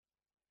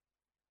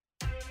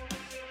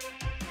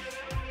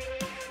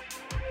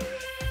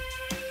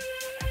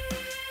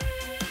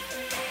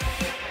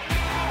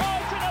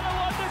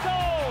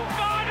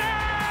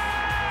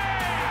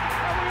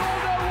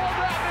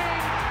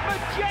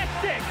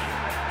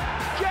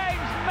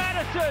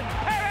Wilson,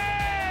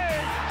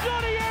 Perez,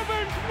 Johnny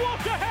Evans,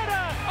 what a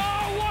header!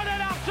 Oh, what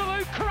an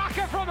absolute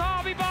cracker from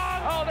Harvey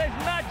Barnes! Oh, there's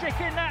magic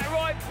in that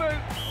right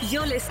boot.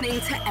 You're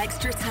listening to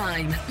Extra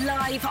Time,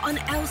 live on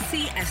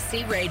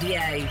LCFC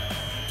Radio.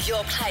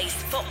 Your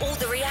place for all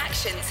the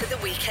reaction to the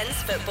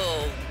weekend's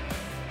football.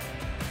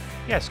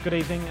 Yes, good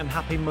evening and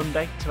happy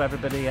Monday to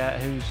everybody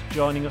who's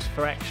joining us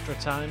for Extra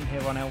Time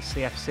here on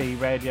LCFC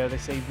Radio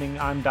this evening.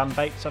 I'm Dan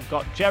Bates. I've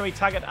got Jerry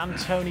Taggart and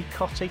Tony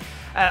Cotty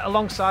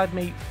alongside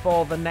me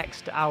for the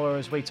next hour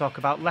as we talk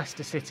about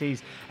Leicester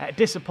City's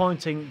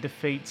disappointing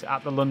defeat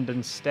at the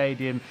London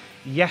Stadium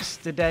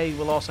yesterday.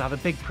 We'll also have a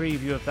big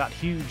preview of that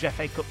huge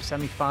FA Cup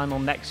semi-final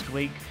next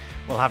week.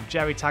 We'll have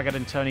Jerry Taggart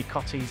and Tony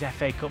Cotty's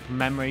FA Cup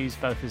memories,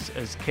 both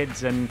as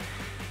kids and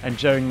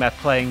during their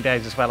playing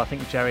days as well. I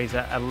think Jerry's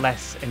a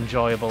less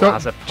enjoyable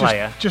as a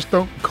player. Just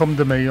don't come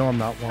to me on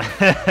that one.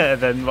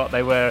 than what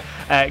they were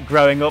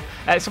growing up.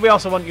 So we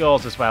also want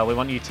yours as well. We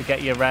want you to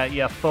get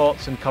your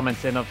thoughts and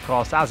comments in, of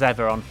course, as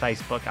ever on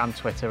Facebook and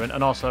Twitter,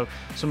 and also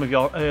some of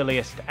your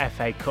earliest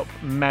FA Cup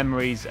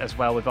memories as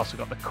well. We've also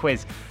got the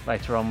quiz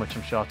later on, which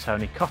I'm sure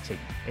Tony Cotty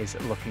is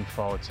looking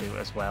forward to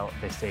as well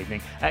this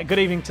evening. Good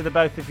evening to the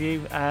both of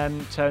you.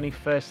 Tony,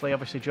 firstly,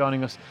 obviously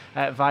joining us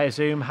via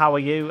Zoom. How are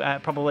you?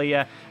 Probably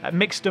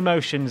mixed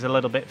emotions a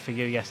little bit for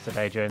you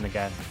yesterday during the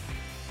game.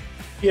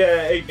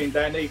 Yeah, evening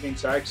Dan, evening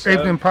Tags.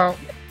 Evening pal.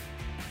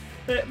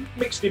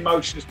 Mixed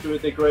emotions to a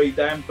degree,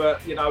 Dan,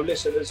 but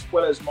listen, as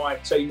well as my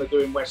team are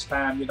doing West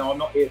Ham, I'm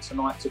not here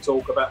tonight to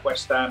talk about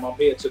West Ham. I'm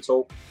here to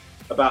talk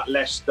about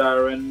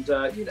Leicester, and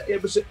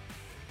it was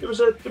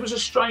a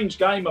strange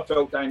game. I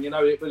felt, Dan.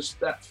 It was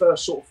that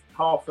first sort of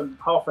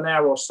half an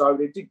hour or so.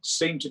 There did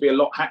seem to be a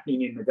lot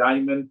happening in the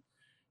game, and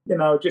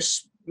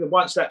just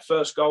once that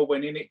first goal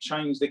went in, it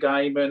changed the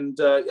game, and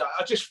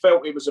I just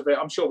felt it was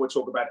I'm sure we'll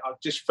talk about it. I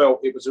just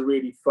felt it was a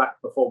really flat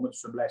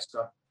performance from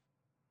Leicester.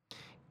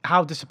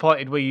 How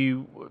disappointed were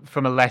you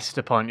from a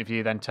Leicester point of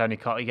view then, Tony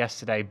Cotty,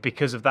 yesterday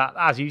because of that,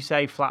 as you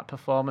say, flat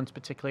performance,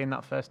 particularly in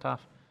that first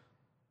half?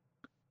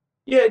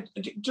 Yeah,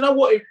 do you know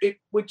what?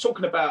 We're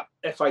talking about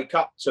FA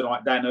Cup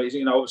tonight, Dan.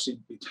 Obviously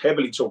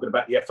heavily talking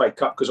about the FA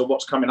Cup because of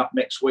what's coming up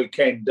next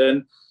weekend,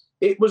 and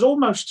it was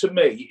almost, to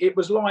me, it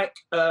was like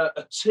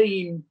a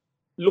team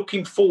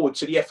looking forward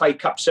to the FA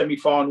Cup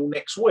semi-final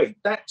next week.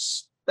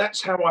 That's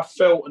how I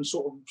felt and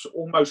sort of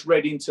almost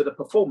read into the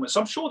performance.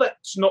 I'm sure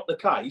that's not the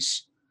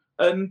case.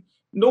 And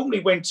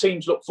normally when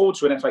teams look forward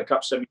to an FA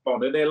Cup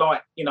semi-final, they're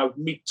like,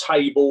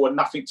 mid-table and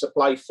nothing to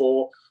play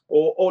for.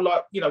 Or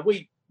like,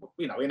 we,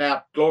 in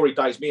our glory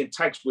days, me and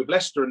Tags with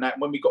Leicester and that,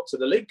 when we got to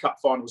the League Cup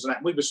finals and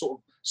that, we were sort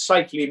of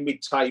safely in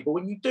mid-table.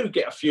 And you do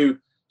get a few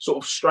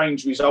sort of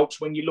strange results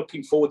when you're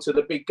looking forward to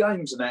the big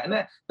games and that.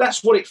 And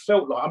that's what it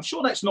felt like. I'm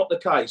sure that's not the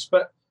case,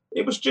 but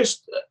it was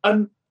just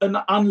an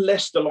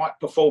un-Leicester-like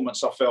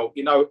performance, I felt.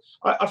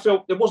 I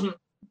felt there wasn't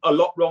a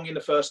lot wrong in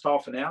the first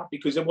half an hour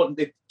because there wasn't,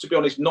 to be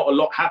honest, not a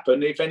lot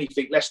happened. If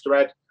anything, Leicester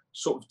had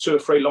sort of 2 or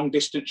 3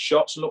 long-distance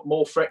shots and looked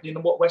more threatening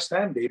than what West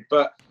Ham did.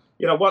 But,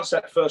 once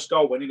that first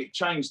goal went in, it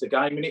changed the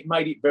game and it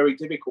made it very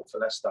difficult for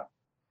Leicester.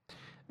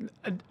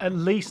 At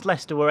least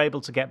Leicester were able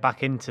to get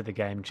back into the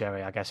game,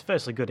 Jerry, I guess.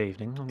 Firstly, good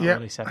evening. I'm not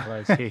really said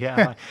hello to you yet,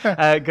 am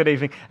I? Good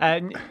evening.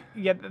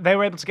 They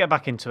were able to get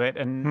back into it,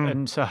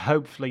 and so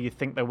hopefully you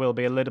think there will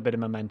be a little bit of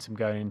momentum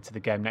going into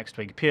the game next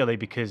week, purely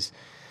because,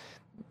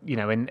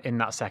 in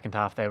that second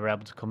half they were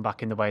able to come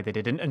back in the way they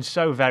did, and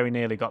so very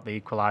nearly got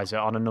the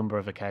equaliser on a number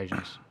of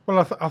occasions.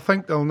 Well, I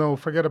think they'll know,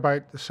 forget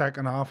about the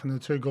second half and the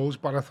 2 goals,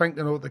 but I think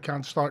they know they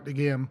can't start the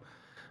game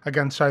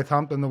against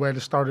Southampton the way they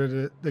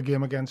started the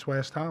game against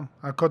West Ham.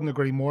 I couldn't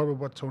agree more with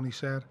what Tony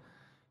said.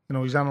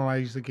 He's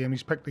analysed the game,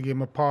 he's picked the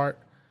game apart.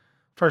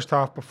 First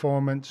half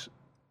performance,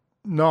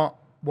 not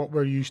what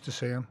we're used to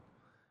seeing.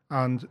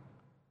 And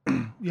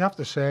you have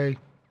to say,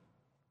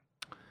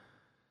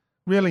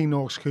 really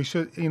no excuse.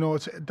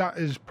 That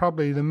is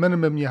probably the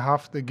minimum you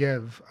have to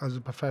give as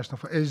a professional,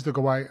 is to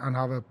go out and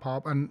have a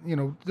pop. And,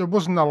 there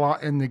wasn't a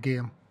lot in the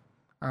game.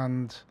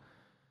 And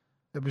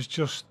it was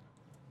just,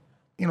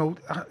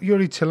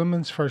 Yuri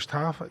Tielemans' first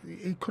half,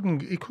 he couldn't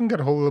get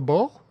a hold of the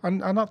ball,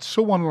 and that's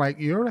so unlike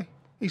Yuri.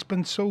 He's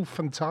been so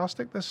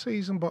fantastic this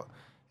season, but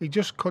he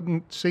just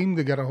couldn't seem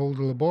to get a hold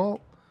of the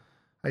ball.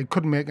 He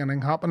couldn't make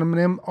anything happen. I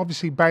mean,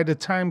 obviously, by the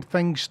time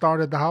things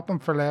started to happen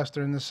for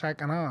Leicester in the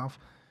second half,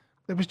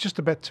 it was just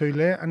a bit too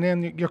late. And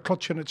then you're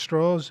clutching at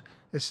straws.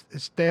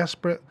 It's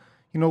desperate.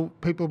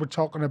 People were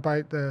talking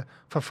about the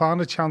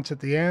Fofana chance at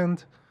the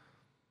end,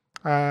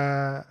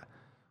 but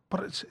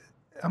it's.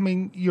 I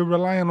mean, you're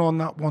relying on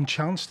that one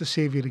chance to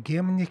save you the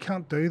game, and you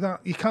can't do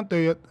that. You can't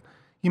do it.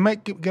 You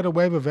might get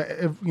away with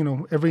it,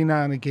 every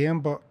now and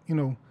again, but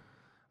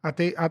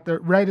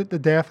right at the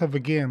death of a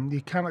game, you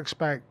can't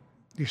expect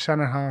your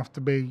centre half to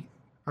be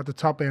at the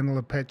top end of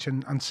the pitch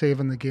and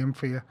saving the game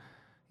for you.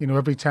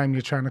 Every time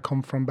you're trying to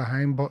come from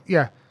behind. But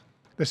yeah,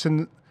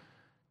 listen,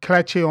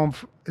 Kelechi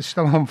is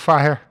still on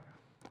fire,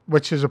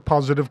 which is a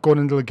positive going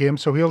into the game.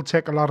 So he'll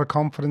take a lot of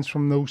confidence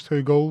from those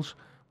 2 goals,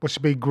 which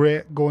would be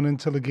great going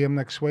into the game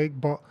next week.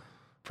 But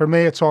for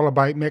me, it's all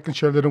about making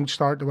sure they don't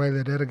start the way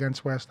they did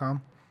against West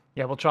Ham.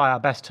 Yeah, we'll try our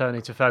best,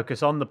 Tony, to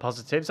focus on the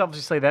positives.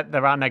 Obviously,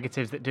 there are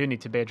negatives that do need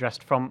to be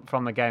addressed from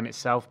the game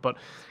itself, but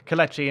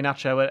Kelechi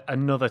Iheanacho,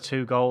 another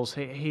 2 goals.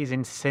 He's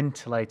in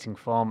scintillating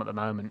form at the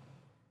moment.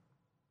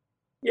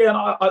 Yeah,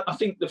 and I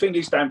think the thing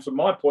is, Dan, from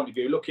my point of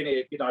view, looking at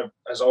it,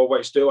 as I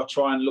always do, I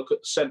try and look at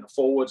the centre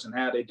forwards and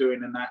how they're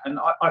doing and that. And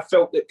I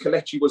felt that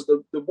Kelechi was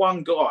the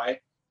one guy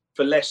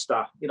for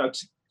Leicester.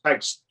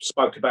 Tag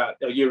spoke about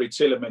Yuri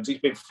Tillemans. He's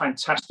been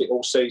fantastic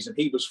all season.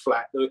 He was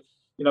flat. The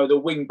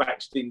wing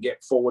backs didn't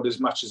get forward as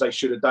much as they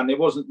should have done. There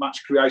wasn't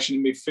much creation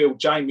in midfield.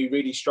 Jamie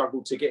really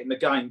struggled to get in the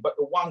game. But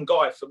the one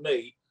guy for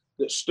me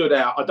that stood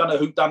out, I don't know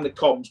who done the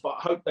comms, but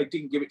I hope they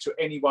didn't give it to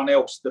anyone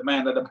else, the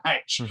man of the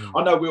match. Mm-hmm.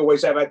 I know we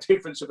always have our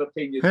difference of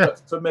opinion,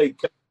 but for me,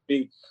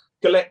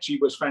 Kelechi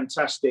was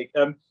fantastic.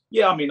 I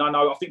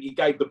think he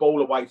gave the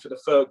ball away for the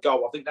 3rd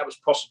goal. I think that was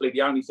possibly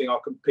the only thing I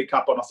can pick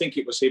up on. I think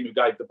it was him who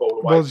gave the ball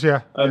away.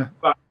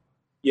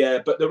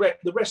 But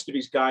the rest of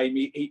his game,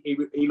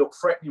 he looked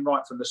threatening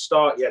right from the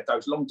start. He had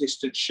those long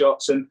distance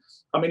shots, and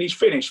his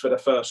finish for the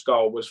 1st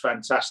goal was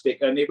fantastic,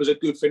 and it was a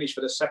good finish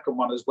for the 2nd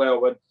one as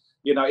well. And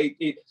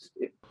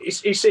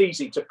it's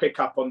easy to pick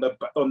up on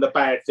the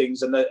bad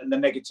things and the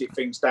negative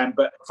things, Dan.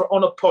 But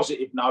on a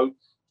positive note,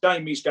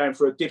 Jamie's going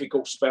through a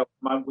difficult spell at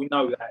the moment. We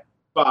know that,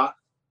 but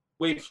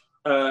with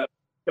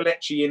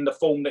Kelechi in the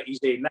form that he's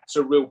in, that's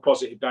a real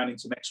positive going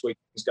into next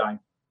week's game.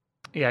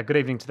 Yeah, good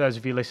evening to those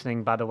of you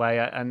listening, by the way,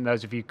 and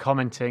those of you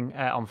commenting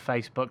on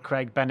Facebook.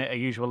 Craig Bennett, a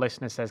usual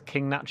listener, says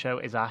King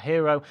Nacho is our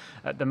hero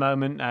at the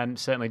moment, and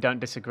certainly don't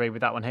disagree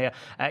with that one here.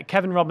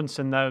 Kevin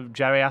Robinson, though,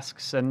 Jerry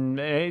asks, and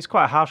it's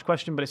quite a harsh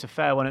question, but it's a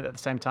fair one at the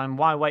same time.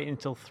 Why wait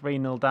until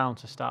 3-0 down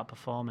to start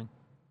performing?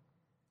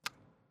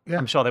 Yeah.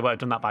 I'm sure they won't have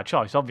done that by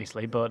choice,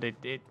 obviously, but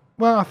it...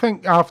 Well, I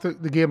think after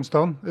the game's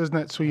done, isn't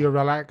it? So you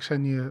relax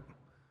and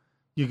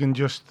you can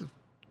just,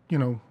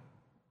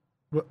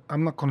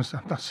 I'm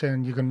not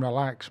saying you can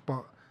relax,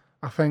 but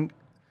I think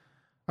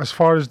as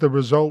far as the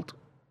result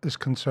is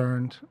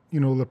concerned,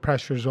 the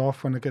pressure's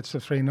off when it gets to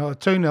 3-0. At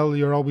 2-0,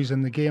 you're always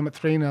in the game. At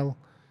 3-0,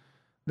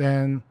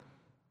 then,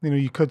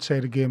 you could say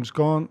the game's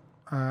gone.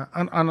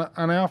 And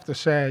I have to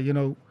say,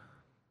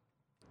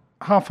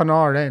 half an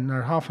hour in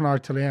or half an hour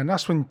till the end,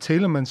 that's when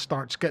Tielemans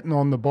starts getting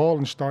on the ball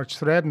and starts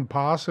threading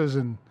passes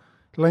and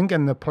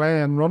linking the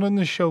play and running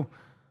the show.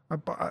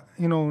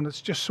 And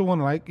it's just so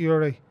unlike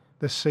Yuri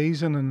this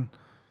season. And,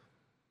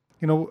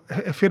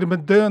 if he'd have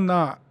been doing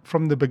that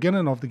from the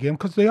beginning of the game,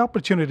 because the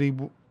opportunity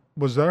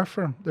was there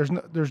for him.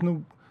 There's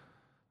no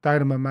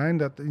doubt in my mind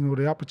that,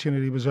 the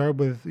opportunity was there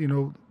with,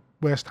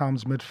 West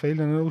Ham's midfield.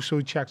 And I know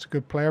Souček's a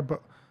good player,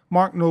 but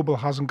Mark Noble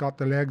hasn't got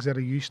the legs that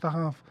he used to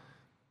have.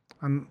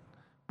 And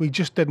we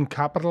just didn't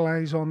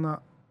capitalise on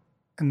that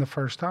in the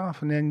first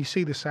half. And then you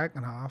see the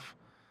second half,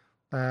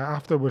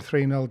 after we're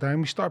 3-0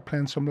 down, we start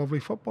playing some lovely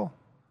football.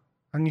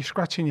 And you're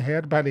scratching your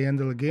head by the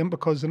end of the game,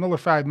 because another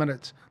 5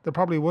 minutes, there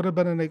probably would have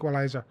been an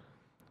equaliser.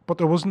 But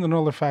there wasn't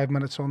another 5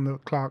 minutes on the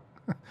clock.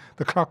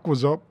 The clock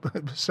was up.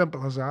 It was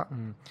simple as that.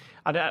 Mm.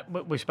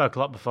 And we spoke a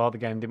lot before the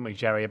game, didn't we,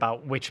 Jerry,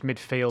 about which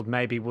midfield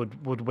maybe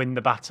would win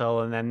the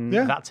battle, and then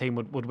that team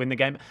would win the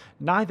game.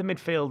 Neither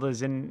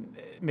midfields in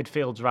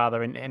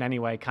any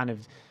way kind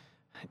of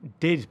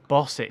did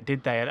boss it,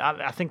 did they?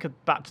 I think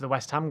back to the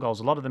West Ham goals.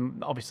 A lot of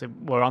them obviously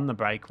were on the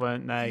break,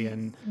 weren't they?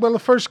 And well, the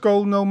first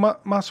goal,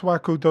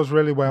 Masuaku does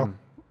really well.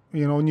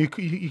 And you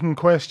can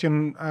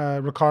question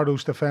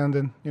Ricardo's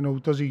defending.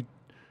 Does he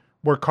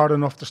work hard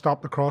enough to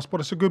stop the cross? But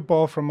it's a good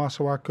ball from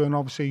Masuaku, and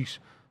obviously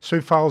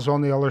Soufal's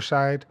on the other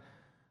side.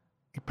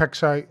 He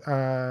picks out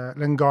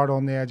Lingard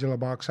on the edge of the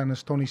box, and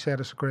as Tony said,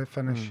 it's a great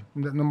finish.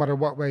 No matter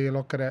what way you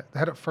look at it. They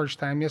hit it first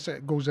time. Yes,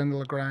 it goes into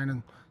the ground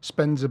and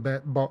spins a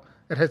bit, but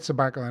it hits the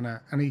back of the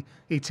net, and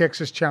he takes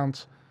his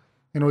chance.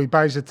 He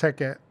buys a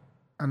ticket,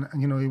 and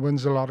he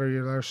wins the lottery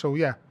there. So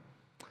yeah,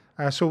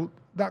 so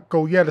that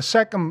goal. Yeah, the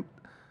second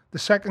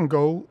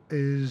goal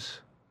is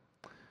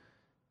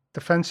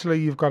defensively.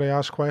 You've got to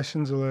ask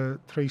questions of the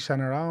 3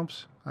 centre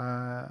halves.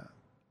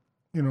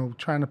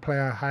 Trying to play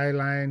a high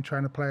line,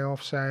 trying to play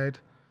offside,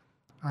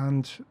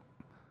 and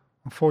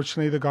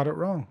unfortunately they got it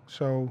wrong.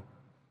 So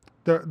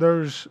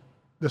there's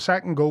the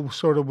second goal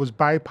sort of was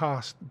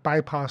bypassed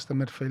the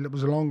midfield. It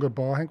was a longer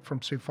ball, I think, from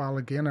Soufal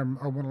again,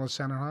 or one of the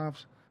centre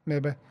halves,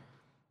 maybe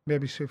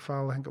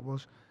Soufal, I think it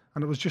was,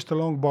 and it was just a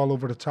long ball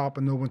over the top,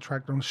 and no one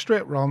tracked on a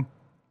straight run.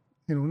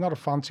 Not a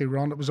fancy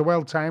run. It was a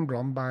well timed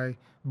run by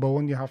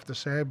Bowen, you have to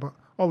say, but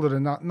other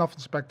than that, nothing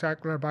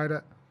spectacular about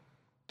it.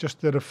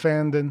 Just the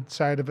defending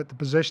side of it, the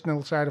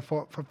positional side of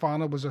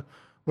Fofana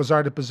was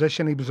out of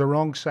position. He was the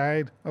wrong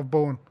side of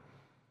Bowen.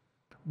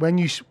 When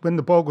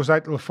the ball goes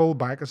out to the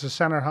fullback, it's a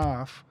centre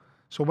half.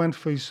 So when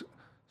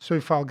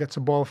Soufal gets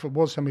a ball, if it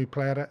was him who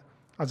played it,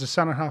 as a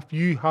centre half,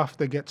 you have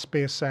to get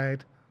space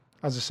side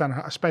as a centre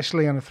half,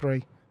 especially in a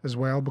 3 as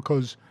well,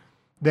 because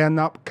then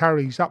that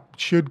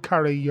should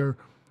carry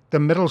the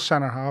middle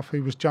centre half,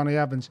 who was Johnny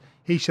Evans.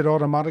 He should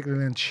automatically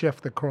then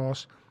shift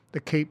across to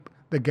keep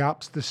the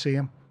gaps the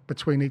same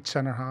between each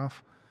centre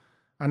half,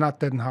 and that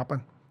didn't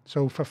happen.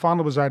 So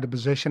Fofana was out of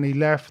position. He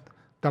left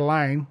the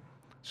line,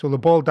 so the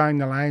ball down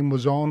the line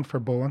was on for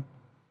Bowen.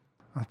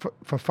 And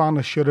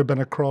Fofana should have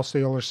been across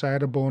the other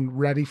side of Bowen,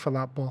 ready for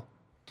that ball.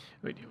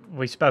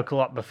 We spoke a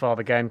lot before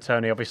the game,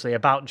 Tony, obviously,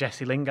 about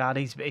Jesse Lingard.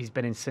 He's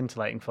been in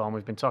scintillating form.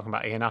 We've been talking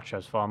about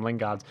Iheanacho's form.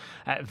 Lingard's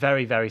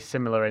very, very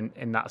similar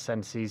in that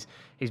sense. He's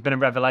been a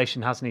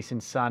revelation, hasn't he,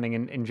 since signing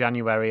in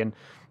January.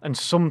 And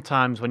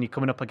sometimes when you're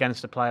coming up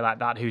against a player like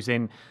that who's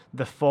in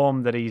the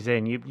form that he's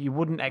in, you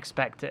wouldn't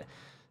expect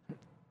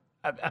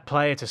a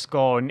player to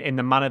score in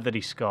the manner that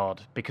he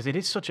scored, because it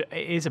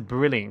is a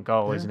brilliant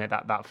goal, isn't it,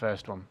 that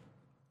first one?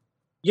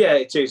 Yeah,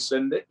 it is.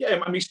 And yeah,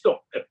 I mean, it's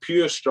not a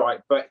pure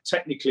strike, but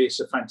technically it's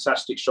a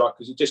fantastic strike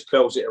because he just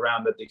curls it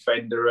around the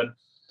defender. And,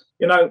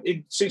 you know,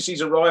 since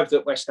he's arrived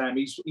at West Ham,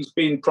 he's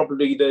been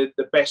probably the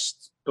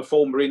best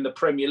performer in the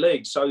Premier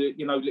League. So,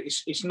 you know,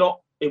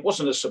 it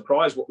wasn't a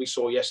surprise what we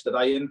saw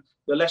yesterday. And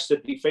the Leicester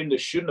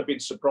defenders shouldn't have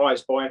been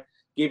surprised by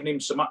giving him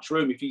so much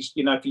room. If he's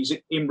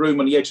in room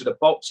on the edge of the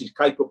box, he's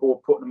capable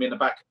of putting them in the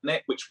back of the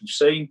net, which we've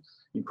seen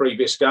in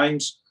previous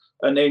games.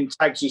 And then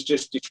Tags has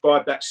just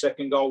described that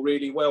second goal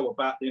really well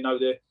about, you know,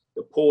 the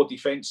poor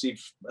defensive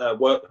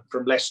work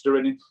from Leicester.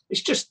 And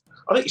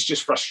I think it's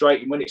just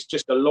frustrating when it's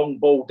just a long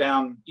ball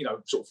down, you know,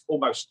 sort of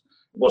almost,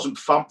 it wasn't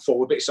thumped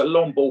forward, but it's a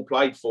long ball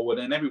played forward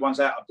and everyone's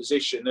out of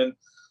position. And,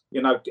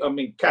 you know, I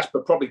mean,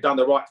 Kasper probably done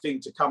the right thing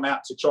to come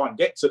out to try and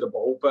get to the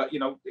ball, but, you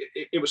know,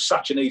 it was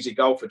such an easy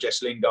goal for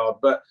Jess Lingard.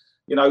 But,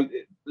 you know,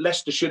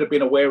 Leicester should have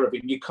been aware of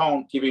him. You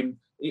can't give him,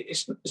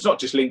 it's not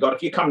just Lingard.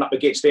 If you're coming up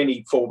against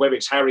any forward, whether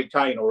it's Harry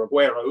Kane or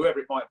Aguero, whoever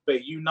it might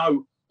be, you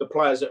know the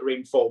players that are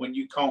in form and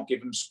you can't give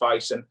them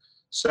space. And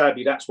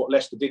sadly, that's what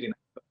Leicester did in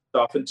that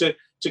stuff. And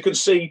to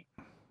concede,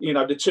 you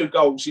know, the two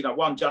goals, you know,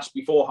 one just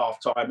before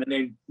half-time and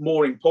then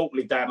more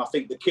importantly, Dan, I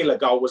think the killer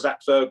goal was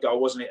that third goal,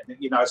 wasn't it? And,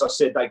 you know, as I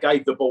said, they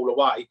gave the ball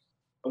away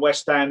and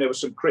West Ham, there was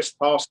some crisp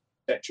passes,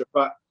 etc.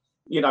 But,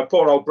 you know,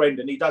 poor old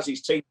Brendan, he does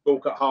his team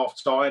talk at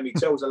half-time. He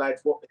tells the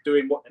lads what they're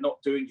doing, what they're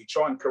not doing. You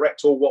try and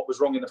correct all what was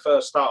wrong in the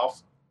first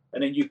half,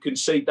 and then you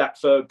concede that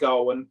third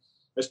goal. And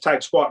as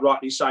Tags quite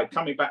rightly said,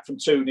 coming back from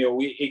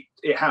 2-0,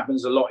 it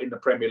happens a lot in the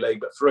Premier League,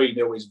 but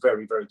 3-0 is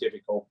very, very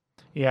difficult.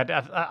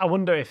 Yeah, I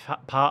wonder if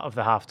part of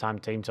the half-time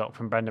team talk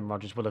from Brendan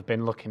Rodgers will have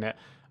been looking at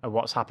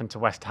what's happened to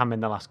West Ham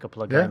in the last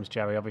couple of games,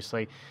 Jerry.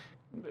 Obviously,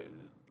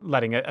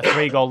 letting a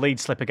 3-goal lead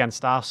slip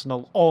against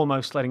Arsenal,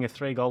 almost letting a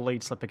 3-goal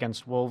lead slip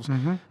against Wolves.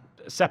 Mm-hmm.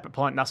 Separate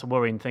point, that's a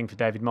worrying thing for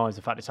David Moyes,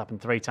 the fact it's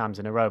happened 3 times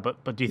in a row.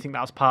 But do you think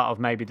that was part of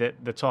maybe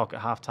the talk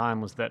at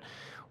half-time was that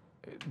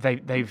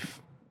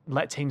they've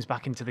let teams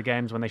back into the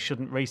games when they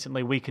shouldn't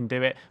recently? We can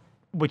do it,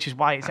 which is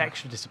why it's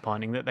extra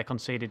disappointing that they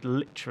conceded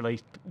literally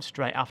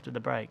straight after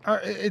the break.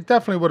 It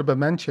definitely would have been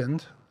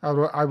mentioned,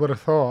 I would have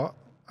thought.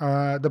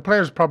 The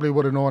players probably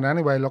would have known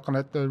anyway, looking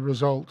at the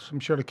results. I'm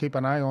sure to keep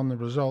an eye on the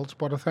results.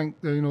 But I think,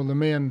 you know, the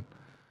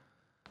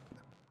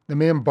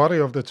main body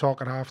of the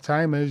talk at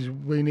half-time is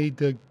we need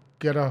to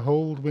get a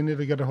hold of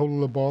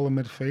the ball in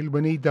midfield. We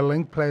need the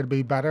link play to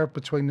be better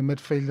between the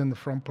midfield and the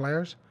front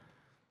players.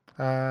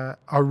 Our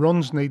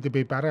runs need to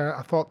be better.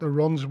 I thought the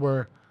runs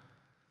were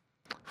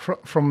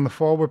from the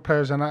forward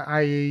players, and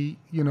i.e.,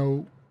 you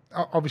know,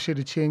 obviously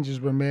the changes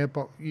were made,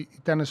 but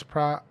Dennis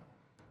Praet,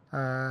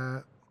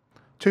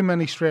 too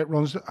many straight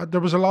runs.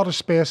 There was a lot of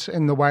space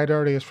in the wide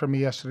areas for me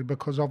yesterday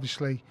because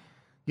obviously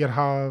you'd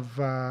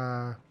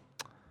have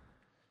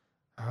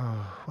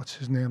what's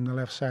his name, the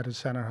left-sided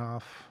centre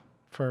half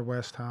for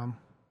West Ham.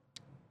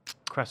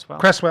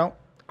 Cresswell,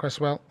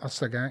 that's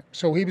the guy.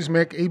 So he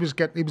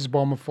was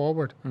bombing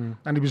forward,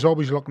 and he was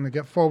always looking to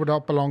get forward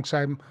up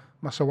alongside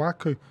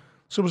Masuaku.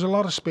 So there was a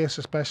lot of space,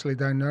 especially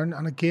down there,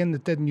 and again,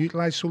 it didn't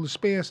utilise. So the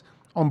space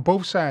on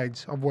both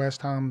sides of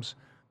West Ham's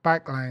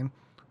back line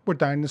were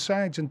down the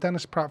sides, and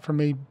Dennis Praet, for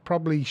me,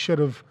 probably should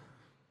have,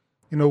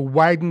 you know,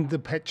 widened the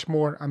pitch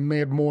more and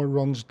made more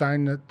runs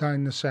down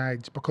the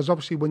sides, because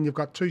obviously when you've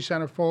got 2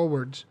 centre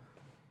forwards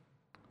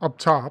up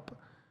top,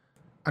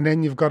 and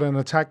then you've got an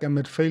attacking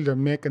midfielder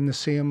making the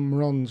same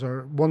runs,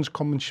 or one's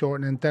coming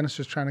short and then Dennis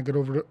is trying to get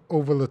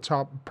over the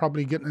top,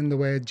 probably getting in the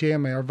way of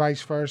Jamie or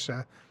vice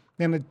versa,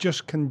 then it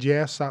just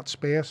congests that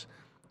space.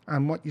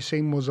 And what you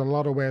seen was a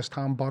lot of West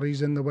Ham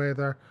bodies in the way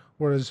there,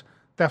 whereas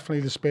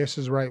definitely the space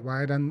is right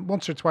wide. And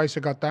once or twice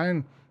it got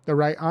down the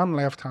right and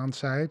left hand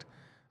side.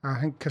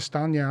 I think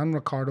Castagna and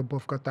Ricardo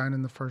both got down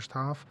in the first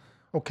half.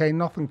 Okay,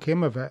 nothing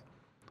came of it,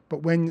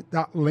 but when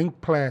that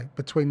link play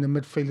between the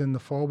midfield and the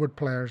forward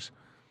players,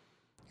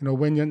 you know,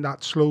 when you're in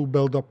that slow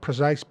build-up,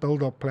 precise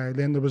build-up play,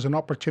 then there was an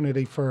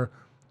opportunity for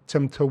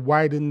Tim to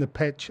widen the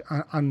pitch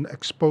and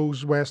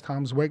expose West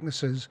Ham's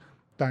weaknesses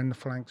down the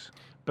flanks.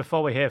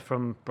 Before we hear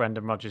from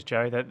Brendan Rodgers,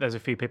 Jerry, there's a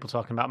few people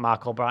talking about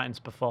Mark Albrighton's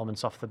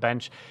performance off the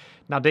bench.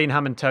 Now, Dean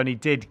Hammond, Tony,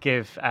 did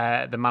give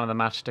the man of the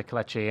match to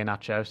Kelechi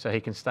Iheanacho, so he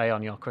can stay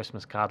on your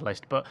Christmas card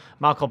list. But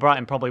Mark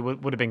Albrighton probably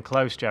would have been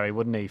close, Jerry,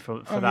 wouldn't he,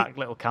 for that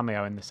little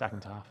cameo in the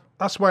second half?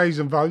 That's why he's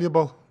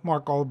invaluable,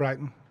 Mark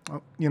Albrighton.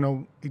 You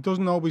know, he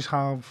doesn't always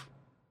have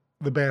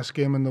the best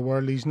game in the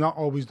world. He's not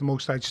always the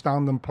most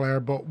outstanding player,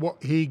 but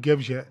what he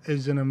gives you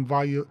is an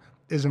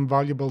is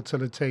invaluable to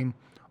the team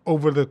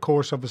over the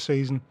course of a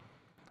season.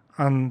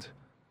 And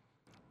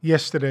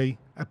yesterday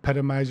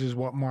epitomises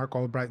what Mark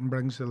Albrighton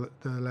brings to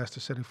the Leicester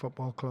City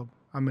Football Club.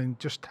 I mean,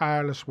 just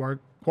tireless work,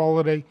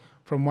 quality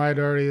from wide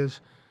areas,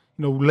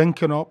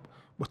 linking up.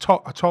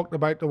 I talked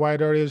about the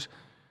wide areas.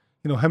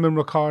 Him and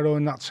Ricardo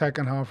in that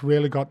second half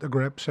really got the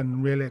grips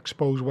and really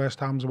exposed West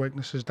Ham's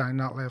weaknesses down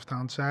that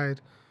left-hand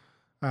side.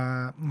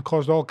 And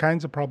caused all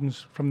kinds of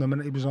problems from the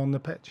minute he was on the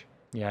pitch.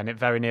 Yeah, and it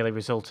very nearly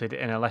resulted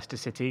in a Leicester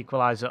City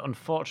equaliser.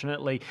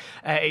 Unfortunately,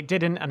 it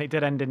didn't, and it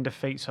did end in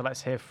defeat. So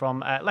let's hear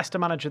from Leicester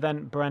manager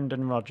then,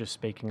 Brendan Rodgers,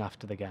 speaking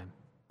after the game.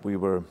 We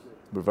were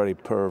very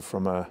poor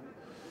from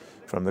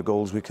the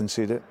goals we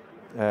conceded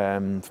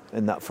in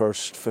that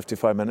first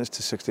 55 minutes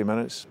to 60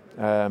 minutes.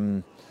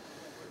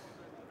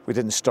 We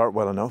didn't start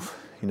well enough.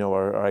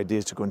 Our idea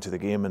is to go into the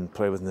game and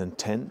play with an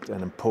intent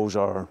and impose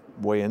our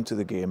way into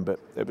the game, but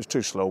it was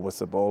too slow with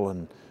the ball,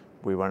 and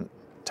we weren't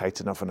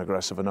tight enough and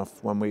aggressive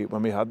enough when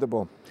we had the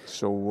ball.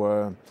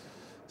 So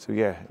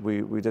yeah,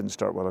 we didn't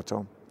start well at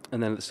all.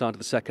 And then at the start of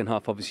the second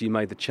half, obviously you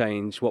made the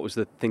change. What was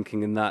the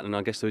thinking in that? And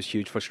I guess there was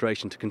huge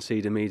frustration to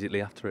concede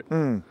immediately after it.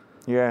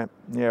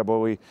 Yeah.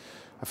 Well,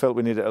 I felt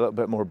we needed a little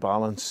bit more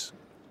balance.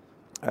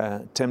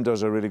 Tim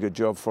does a really good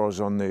job for us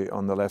on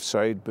the left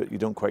side, but you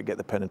don't quite get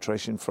the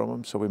penetration from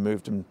him. So we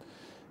moved him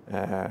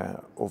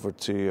over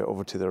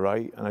to the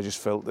right, and I just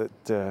felt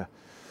that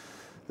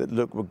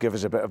Luke would give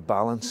us a bit of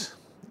balance,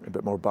 a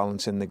bit more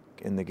balance in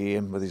the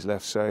game with his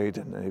left side,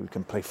 and we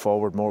can play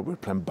forward more. We're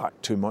playing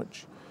back too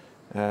much.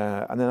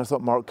 And then I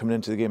thought Mark coming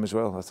into the game as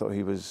well. I thought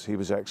he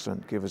was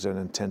excellent. Gave us an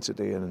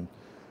intensity and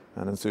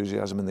an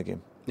enthusiasm in the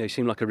game. Yeah, you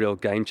seem like a real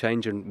game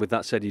changer. And with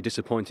that said, you're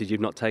disappointed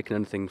you've not taken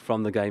anything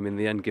from the game in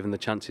the end, given the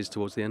chances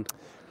towards the end?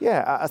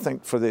 Yeah, I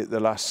think for the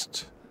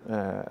last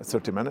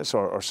 30 minutes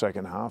or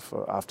second half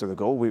after the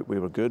goal, we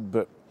were good.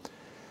 But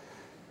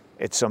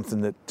it's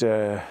something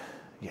that,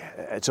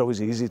 it's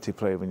always easy to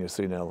play when you're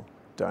 3-0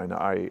 down.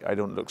 I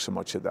don't look so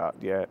much at that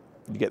yet.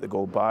 You get the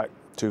goal back,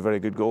 2 very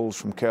good goals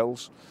from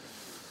Kells.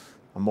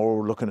 I'm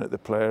more looking at the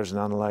players and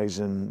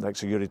analysing,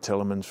 like Yuri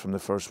Tillemans from the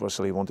first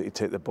whistle. He wanted to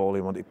take the ball, he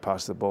wanted to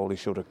pass the ball, he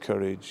showed a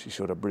courage, he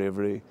showed a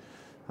bravery,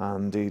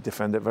 and he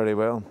defended very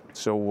well.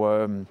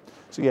 So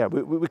yeah,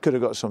 we could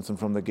have got something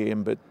from the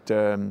game, but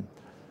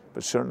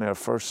certainly our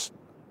first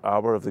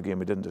hour of the game,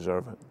 we didn't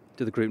deserve it.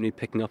 Did the group need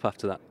picking up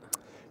after that?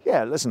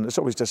 Yeah, listen, it's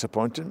always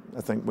disappointing. I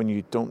think when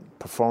you don't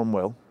perform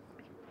well,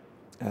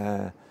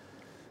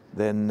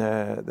 then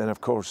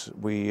of course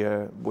we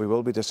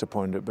will be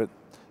disappointed. But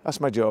that's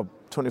my job.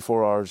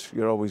 24 hours,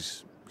 you're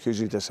always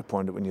hugely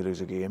disappointed when you lose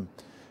a game,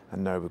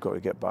 and now we've got to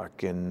get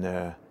back and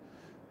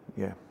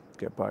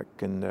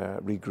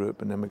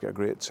regroup, and then we get a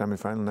great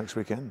semi-final next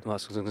weekend. Well, I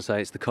was going to say,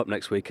 it's the Cup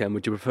next weekend.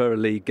 Would you prefer a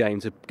league game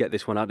to get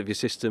this one out of your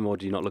system, or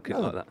do you not look at it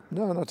like that?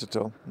 No, not at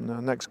all. No,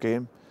 next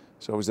game,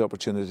 it's always the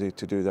opportunity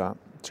to do that.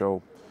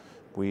 So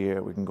we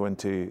can go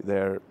into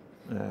there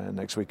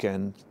next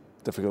weekend.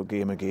 Difficult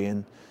game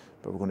again,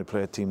 but we're going to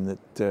play a team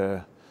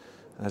that,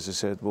 as I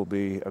said, will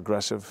be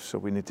aggressive, so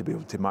we need to be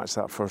able to match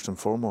that first and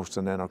foremost,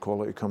 and then our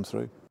quality come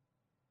through.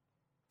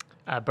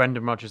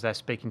 Brendan Rodgers there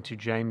speaking to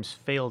James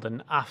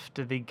Fielden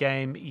after the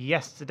game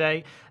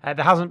yesterday. There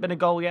hasn't been a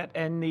goal yet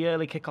in the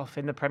early kick-off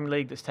in the Premier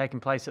League that's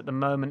taking place at the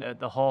moment at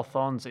the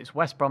Hawthorns. It's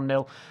West Brom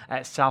 0,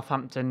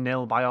 Southampton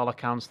 0. By all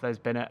accounts, there's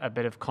been a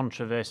bit of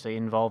controversy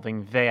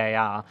involving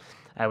VAR.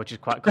 Which is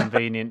quite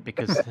convenient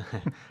because I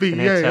can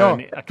hear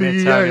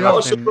Tony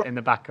laughing in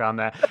the background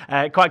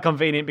there. Quite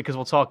convenient because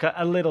we'll talk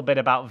a little bit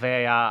about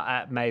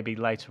VAR maybe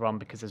later on,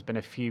 because there's been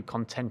a few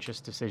contentious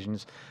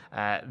decisions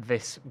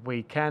this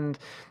weekend.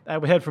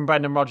 We heard from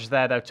Brendan Rodgers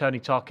there, though, Tony,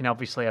 talking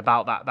obviously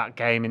about that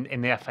game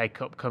in the FA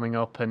Cup coming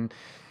up, and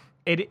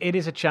it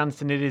is a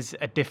chance and it is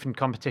a different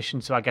competition,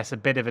 so I guess a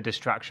bit of a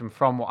distraction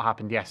from what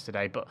happened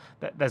yesterday. But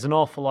there's an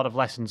awful lot of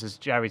lessons, as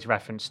Jerry's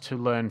referenced, to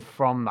learn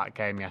from that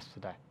game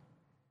yesterday.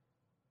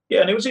 Yeah,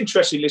 and it was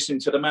interesting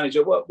listening to the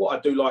manager. What I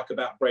do like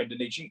about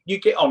Brendan is you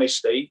get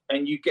honesty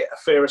and you get a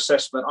fair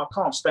assessment. I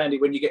can't stand it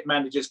when you get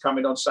managers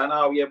coming on saying,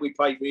 "Oh yeah, we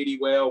played really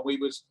well. We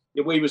was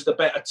the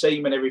better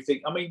team and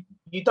everything." I mean,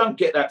 you don't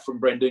get that from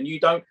Brendan. You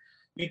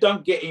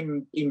don't get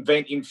him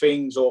inventing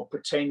things or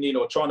pretending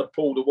or trying to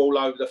pull the wool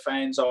over the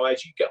fans'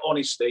 eyes. You get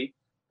honesty,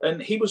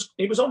 and he was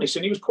honest,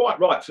 and he was quite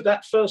right for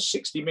that first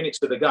 60 minutes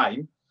of the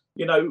game.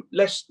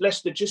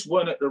 Leicester just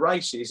weren't at the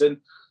races, and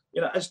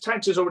as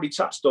Tags has already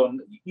touched on,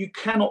 you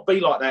cannot be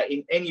like that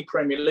in any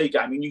Premier League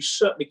game, and you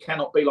certainly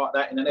cannot be like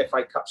that in an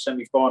FA Cup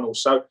semi-final.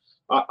 So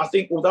I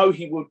think although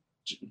he would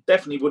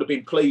have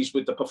been pleased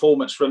with the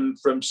performance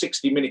from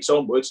 60 minutes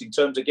onwards in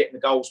terms of getting the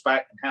goals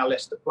back and how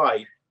Leicester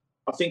played,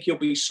 I think he'll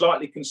be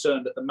slightly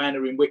concerned at the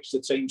manner in which the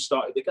team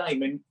started the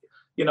game. And,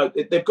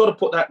 they've got to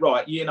put that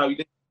right.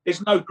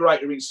 There's no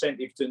greater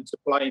incentive than to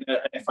play in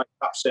an FA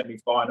Cup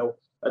semi-final,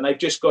 and they've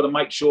just got to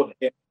make sure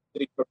that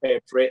they're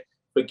prepared for it.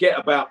 Forget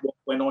about what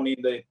went on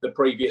in the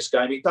previous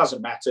game. It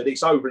doesn't matter.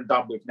 It's over and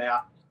done with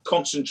now.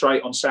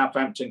 Concentrate on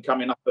Southampton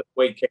coming up at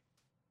the weekend.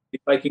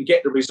 If they can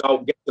get the result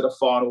and get to the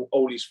final,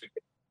 all is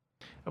forgiven.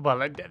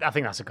 Well, I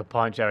think that's a good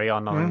point, Jerry.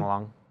 You're nodding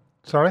along.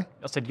 Sorry?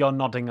 I said you're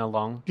nodding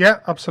along. Yeah,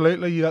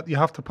 absolutely. You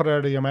have to put it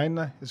out of your mind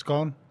now. It's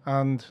gone.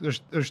 And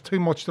there's too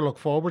much to look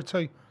forward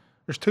to.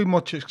 There's too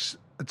much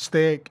at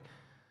stake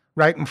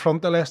right in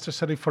front of Leicester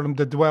City for them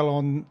to dwell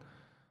on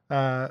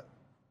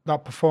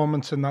that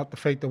performance and that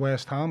defeat to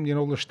West Ham. You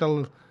know, they're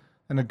still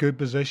in a good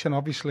position,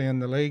 obviously, in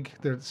the league.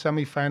 They're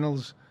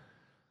semi-finals,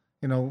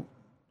 you know,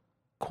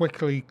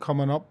 quickly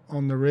coming up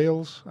on the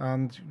rails.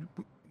 And,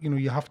 you know,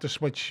 you have to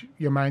switch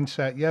your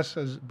mindset. Yes,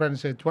 as Brendan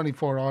said,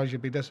 24 hours,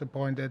 you'll be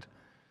disappointed.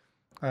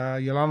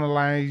 You'll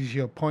analyse,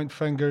 you'll point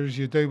fingers,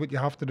 you do what you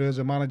have to do as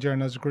a manager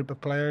and as a group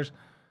of players.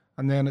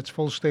 And then it's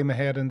full steam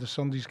ahead into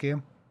Sunday's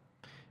game.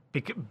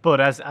 But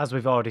as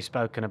we've already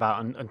spoken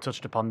about and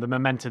touched upon, the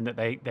momentum that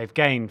they've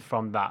gained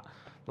from that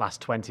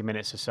last 20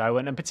 minutes or so,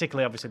 and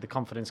particularly obviously the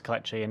confidence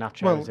Kelechi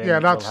Iheanacho is in. Yeah,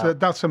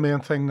 that's the main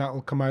thing that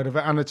will come out of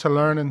it, and it's a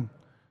learning.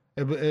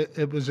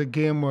 It was a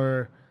game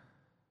where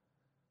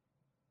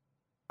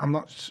I'm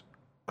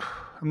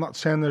not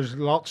saying there's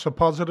lots of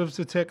positives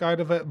to take out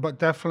of it, but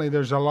definitely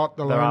there's a lot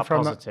to learn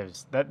from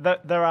positives.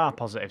 There are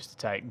positives to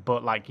take,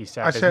 but like you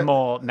said, there's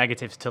more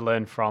negatives to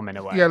learn from in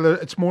a way. Yeah,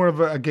 it's more of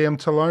a game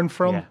to learn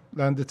from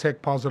than to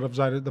take positives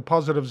out of it. The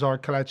positives are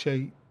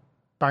Kelechi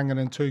banging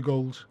in 2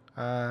 goals,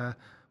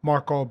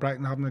 Mark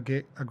Albrighton having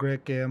a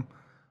great game,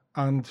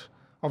 and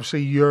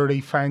obviously Yuri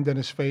finding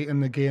his feet in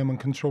the game and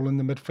controlling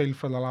the midfield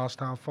for the last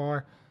half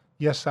hour.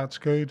 Yes, that's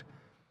good.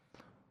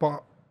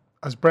 But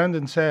as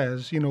Brendan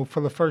says, you know,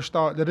 for the first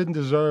hour, they didn't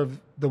deserve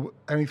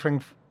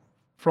anything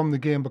from the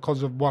game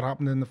because of what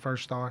happened in the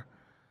first hour.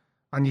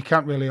 And you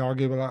can't really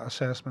argue with that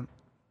assessment.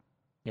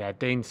 Yeah,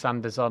 Dean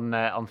Sanders on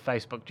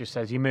Facebook just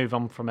says, you move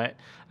on from it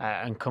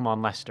and come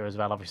on Leicester as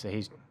well.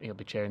 Obviously, he'll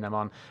be cheering them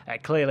on.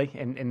 Clearly,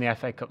 in the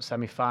FA Cup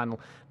semi-final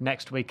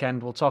next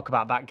weekend. We'll talk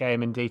about that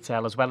game in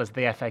detail as well as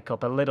the FA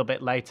Cup a little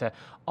bit later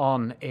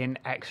on in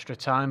extra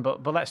time.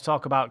 But let's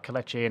talk about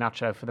Kelechi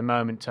Iheanacho for the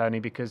moment, Tony,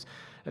 because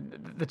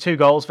the 2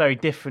 goals, very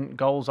different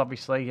goals,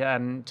 obviously,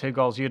 and 2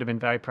 goals you'd have been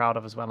very proud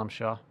of as well, I'm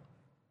sure.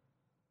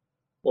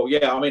 Well,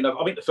 yeah, I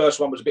think the first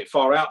one was a bit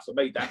far out for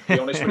me, Dan, to be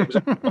honest.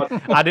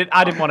 I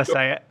didn't want to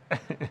say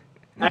it.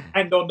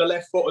 And on the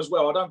left foot as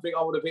well. I don't think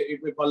I would have hit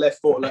it with my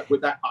left foot with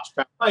that much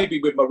power.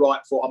 Maybe with my right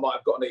foot, I might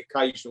have got an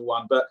occasional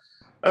one. But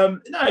no,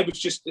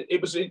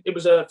 it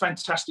was a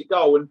fantastic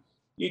goal, and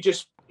it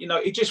just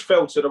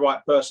fell to the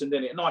right person,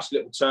 didn't it? A nice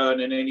little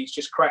turn, and then he's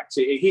just cracked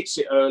it. He hits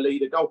it early.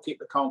 The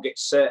goalkeeper can't get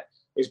set.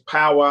 There's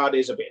power.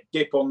 There's a bit of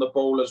dip on the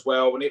ball as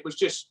well, and it was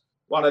just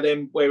one of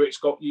them where it's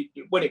got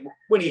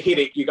when he hit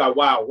it, you go,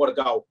 wow, what a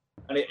goal!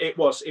 And it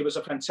was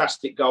a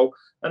fantastic goal,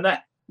 and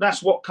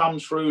that's what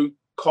comes through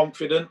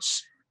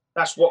confidence.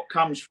 That's what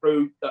comes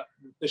through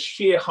the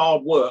sheer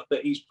hard work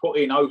that he's put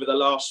in over the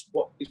last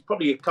it's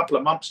probably a couple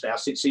of months now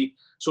since he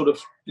sort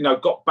of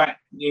got back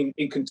in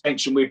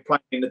contention with playing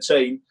in the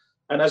team.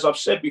 And as I've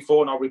said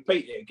before, and I'll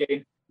repeat it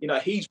again,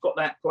 he's got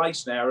that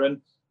place now,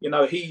 and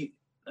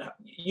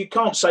you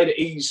can't say that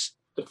he's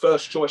the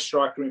first choice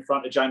striker in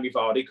front of Jamie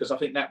Vardy, because I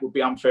think that would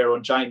be unfair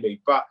on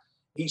Jamie. But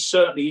he's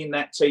certainly in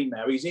that team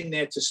now. He's in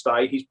there to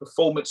stay. His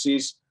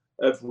performances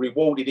have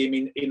rewarded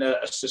him in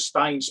a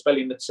sustained spell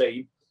in the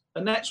team,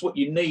 and that's what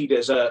you need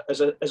as a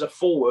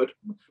forward,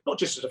 not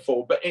just as a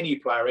forward, but any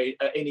player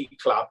at any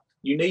club.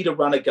 You need a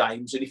run of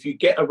games, and if you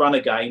get a run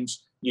of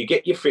games, you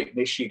get your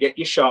fitness, you get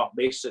your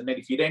sharpness, and then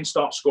if you then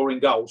start scoring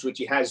goals, which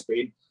he has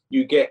been,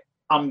 you get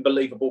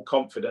unbelievable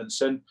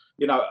confidence. And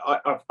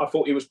I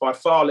thought he was by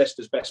far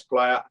Leicester's best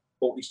player. I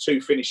thought his 2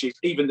 finishes,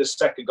 even the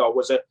second goal,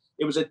 was a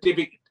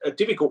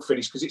difficult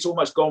finish because it's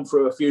almost gone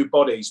through a few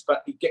bodies,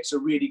 but he gets a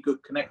really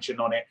good connection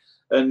on it.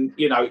 And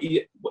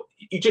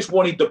he just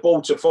wanted the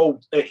ball to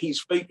fall at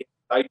his feet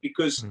today,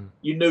 because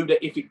you knew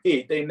that if it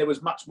did, then there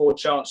was much more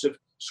chance of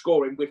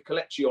scoring with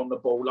Kelechi on the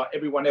ball. Like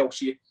everyone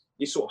else, you're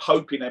sort of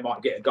hoping they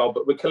might get a goal,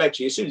 but with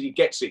Kelechi, as soon as he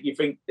gets it, you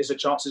think there's a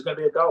chance there's going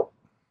to be a goal.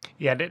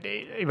 Yeah,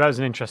 it was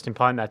an interesting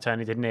point there,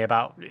 Tony, didn't he,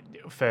 about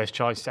first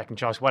choice, second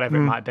choice, whatever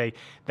it might be.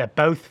 They're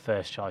both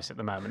first choice at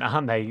the moment,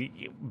 aren't they?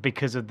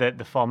 Because of the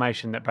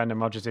formation that Brendan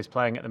Rodgers is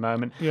playing at the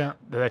moment. Yeah.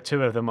 There are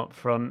 2 of them up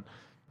front.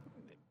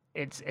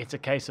 It's a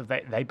case of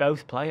they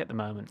both play at the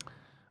moment.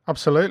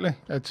 Absolutely.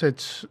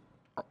 It's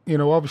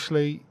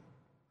obviously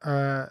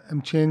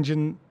I'm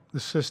changing the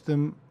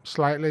system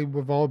slightly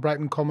with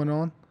Albrighton coming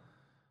on.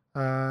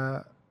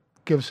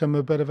 Gives him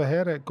a bit of a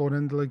headache going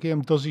into the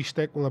game. Does he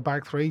stick with a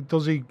back 3?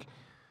 Does he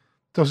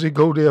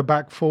go to a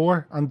back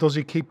 4? And does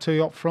he keep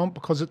 2 up front?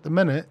 Because at the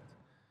minute,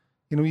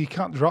 you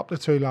can't drop the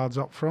 2 lads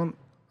up front.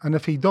 And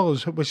if he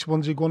does, which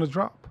one's he going to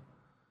drop?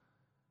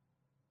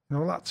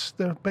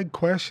 They're big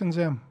questions,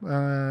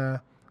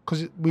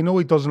 because we know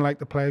he doesn't like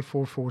to play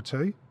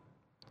 4-4-2,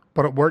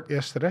 but it worked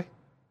yesterday.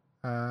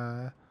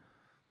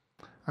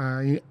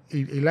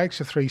 He likes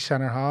the 3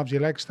 centre halves. He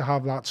likes to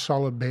have that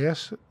solid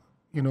base.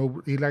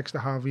 He likes to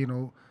have,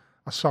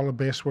 a solid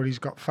base where he's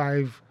got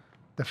 5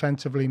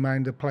 defensively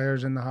minded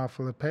players in the half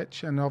of the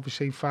pitch, and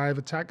obviously 5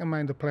 attacking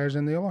minded players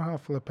in the other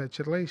half of the pitch,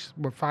 at least,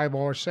 with 5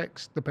 or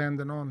 6,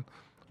 depending on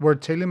where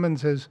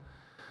Tielemans is.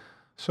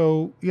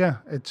 So yeah,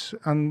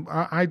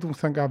 I don't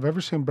think I've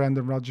ever seen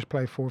Brendan Rodgers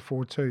play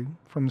 4-4-2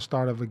 from the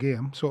start of a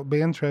game. So it'll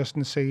be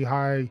interesting to see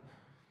how,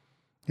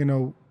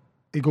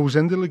 he goes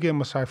into the game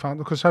with Southampton,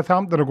 because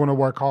Southampton are going to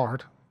work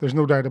hard. There's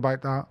no doubt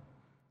about that.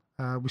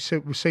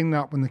 We've seen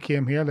that when they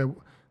came here.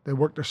 They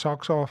worked their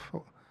socks off.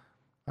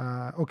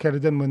 Okay, they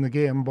didn't win the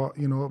game, but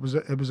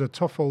it was a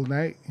tough old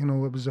night. It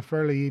was a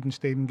fairly even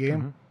Steven game.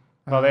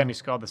 Mm-hmm. Well, they only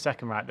scored the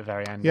second right at the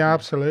very end. Yeah,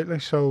 absolutely.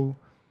 So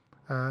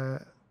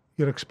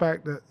you'd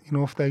expect that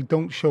if they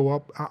don't show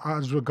up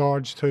as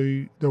regards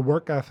to their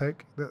work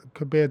ethic, that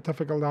could be a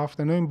difficult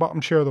afternoon. But I'm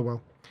sure they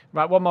will.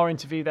 Right, one more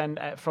interview then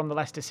from the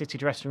Leicester City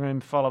dressing room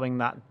following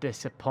that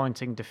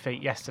disappointing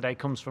defeat yesterday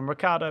comes from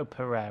Ricardo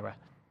Pereira.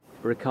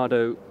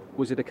 Ricardo,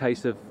 was it a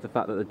case of the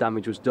fact that the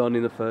damage was done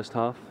in the first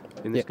half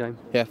in this game?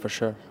 Yeah, for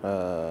sure.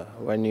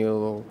 When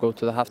you go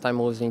to the halftime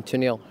losing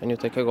 2-0 and you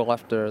take a goal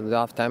after the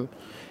halftime,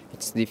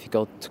 it's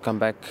difficult to come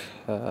back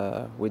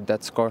with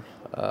that score.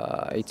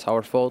 It's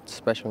our fault,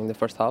 especially in the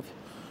first half,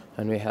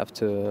 and we have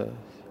to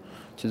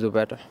do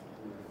better.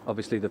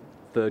 Obviously, the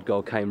third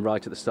goal came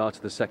right at the start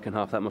of the second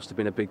half. That must have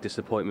been a big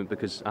disappointment,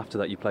 because after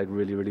that you played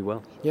really, really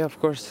well. Yeah, of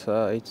course.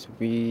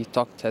 We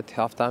talked at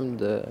halftime.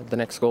 The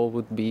next goal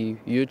would be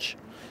huge.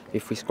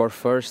 If we score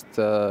first,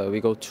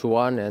 we go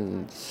 2-1,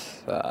 and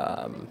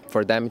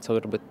for them it's a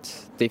little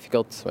bit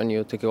difficult when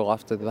you take a goal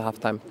after the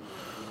halftime.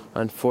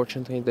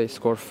 Unfortunately, they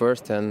scored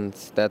first, and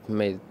that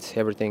made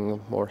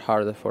everything more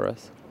harder for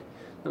us.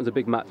 That was a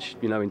big match,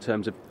 in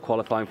terms of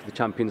qualifying for the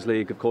Champions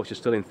League. Of course, you're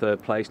still in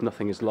third place,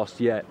 nothing is lost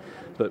yet.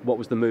 But what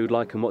was the mood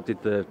like, and what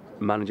did the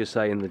manager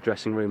say in the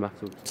dressing room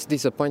afterwards? It's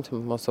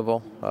disappointing, most of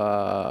all.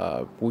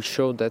 We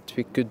showed that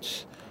we could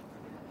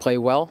play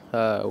well.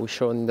 We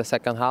showed in the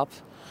second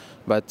half.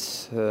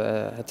 But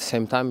at the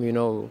same time,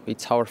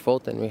 it's our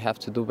fault, and we have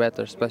to do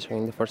better, especially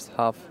in the first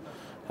half.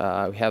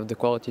 We have the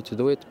quality to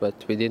do it,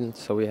 but we didn't.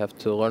 So we have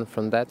to learn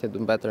from that and do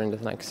better in the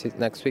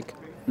next week.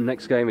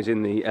 Next game is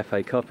in the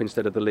FA Cup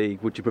instead of the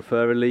league. Would you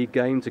prefer a league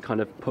game to kind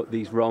of put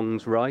these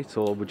wrongs right,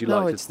 or would you like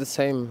to... No, it's the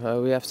same.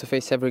 We have to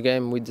face every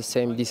game with the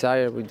same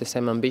desire, with the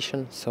same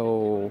ambition.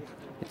 So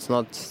it's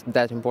not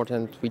that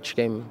important which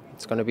game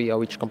it's going to be or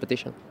which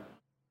competition.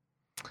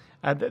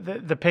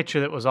 The picture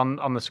that was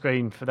on the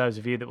screen for those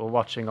of you that were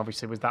watching,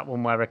 obviously, was that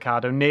one where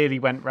Ricardo nearly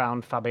went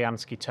round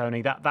Fabianski,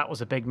 Tony. That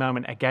was a big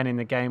moment again in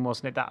the game,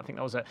 wasn't it? I think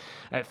that was at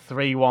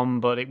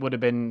 3-1, but it would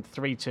have been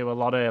 3-2 a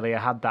lot earlier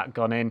had that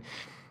gone in.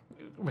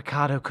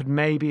 Ricardo could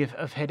maybe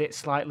have hit it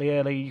slightly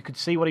early. You could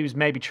see what he was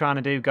maybe trying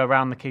to do, go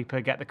round the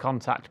keeper, get the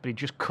contact, but he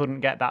just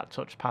couldn't get that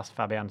touch past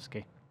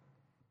Fabianski.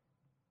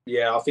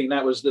 Yeah, I think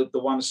that was the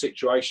one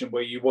situation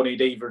where you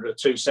wanted either of the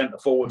two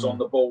centre-forwards on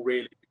the ball,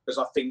 really, because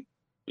I think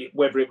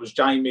whether it was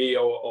Jamie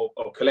or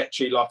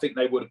Kelechi, I think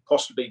they would have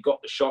possibly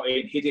got the shot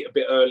in, hit it a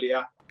bit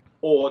earlier.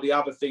 Or the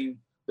other thing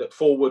that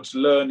forwards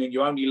learn, and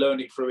you only learn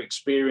it through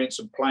experience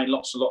and playing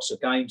lots and lots of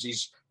games,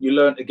 is you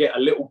learn to get a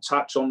little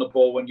touch on the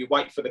ball when you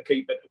wait for the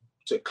keeper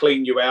to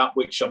clean you out,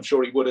 which I'm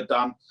sure he would have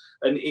done.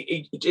 And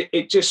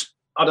it just,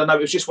 I don't know,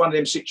 it was just one of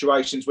them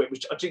situations where it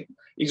was, I think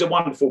he's a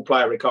wonderful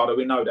player, Ricardo,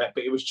 we know that,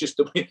 but it was just,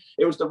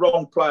 it was the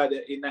wrong player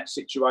in that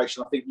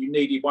situation. I think you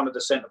needed one of the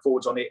centre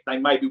forwards on it. They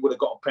maybe would have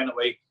got a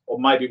penalty, or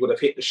maybe would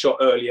have hit the shot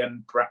earlier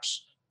and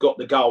perhaps got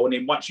the goal. And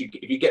then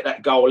if you get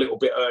that goal a little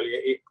bit earlier,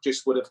 it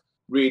just would have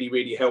really,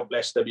 really helped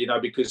Leicester,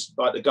 because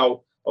like the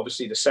goal,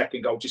 obviously the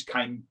second goal just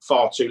came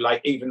far too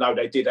late, even though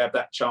they did have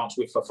that chance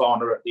with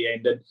Fofana at the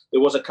end. And there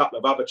was a couple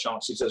of other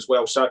chances as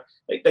well. So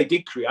they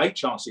did create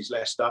chances,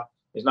 Leicester.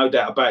 There's no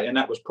doubt about it. And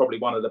that was probably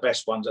one of the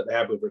best ones that they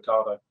had with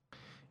Ricardo.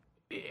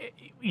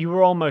 You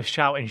were almost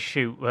shouting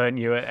shoot, weren't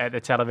you, at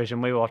the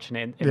television? We were watching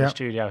it in the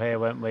studio here,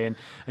 weren't we? And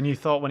you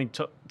thought when he'd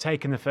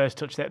taken the first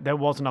touch that there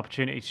was an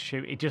opportunity to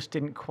shoot. He just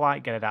didn't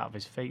quite get it out of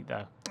his feet,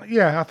 though.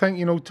 Yeah, I think,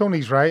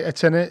 Tony's right.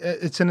 It's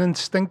an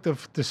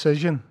instinctive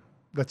decision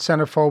that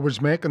centre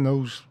forwards make in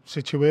those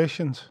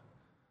situations,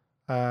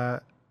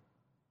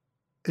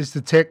 is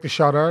to take the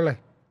shot early.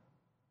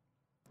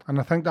 And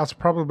I think that's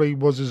probably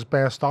was his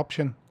best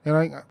option.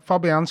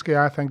 Fabianski,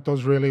 I think,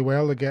 does really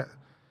well to get,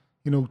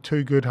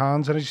 two good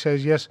hands. And he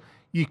says, yes,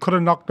 you could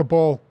have knocked the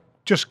ball,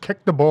 just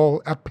kicked the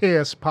ball at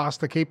pace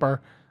past the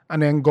keeper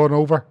and then gone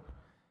over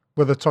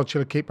with a touch of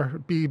the keeper.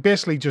 Be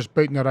basically just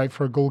booting it out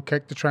for a goal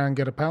kick to try and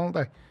get a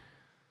penalty.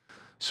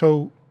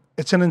 So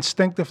it's an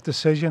instinctive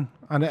decision.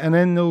 And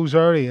in those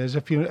areas,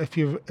 if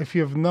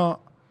you've not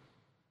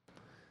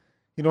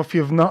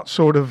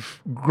sort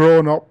of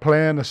grown up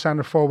playing a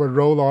centre forward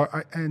role,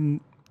 and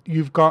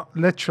you've got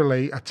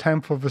literally a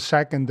tenth of a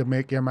second to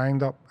make your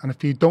mind up, and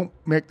if you don't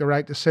make the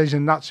right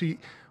decision,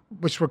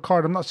 which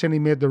Ricardo, I'm not saying he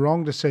made the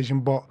wrong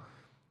decision, but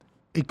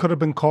he could have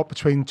been caught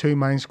between two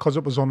minds because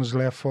it was on his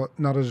left foot,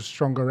 not his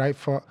stronger right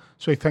foot.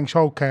 So he thinks,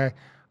 okay,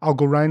 I'll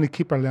go round the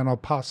keeper, then I'll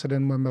pass it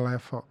in with my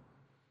left foot.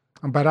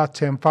 And by that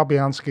time,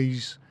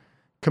 Fabianski's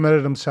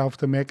committed himself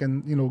to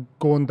making,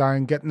 going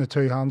down, getting the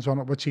two hands on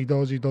it, which he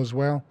does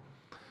well.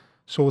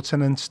 So it's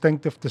an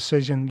instinctive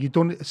decision.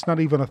 It's not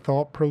even a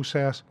thought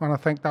process. And I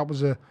think that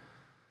was the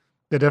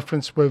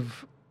difference with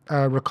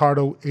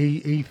Ricardo.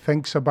 He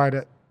thinks about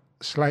it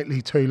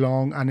slightly too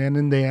long, and then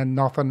in the end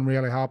nothing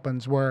really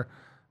happens, where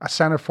a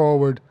centre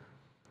forward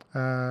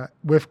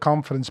with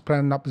confidence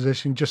playing in that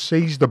position just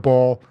sees the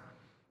ball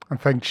and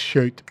thinks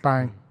shoot,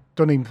 bang.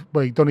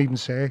 He don't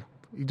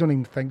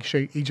even think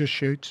shoot, he just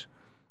shoots,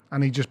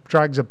 and he just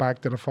drags it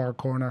back to the far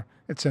corner.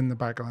 It's in the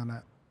back of the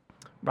net.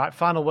 Right,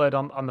 final word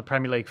on the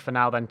Premier League for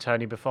now then,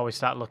 Tony, before we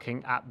start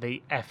looking at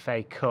the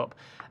FA Cup.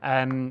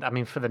 I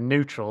mean, for the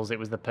neutrals, it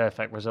was the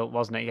perfect result,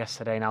 wasn't it,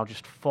 yesterday? Now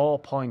just 4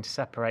 points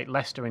separate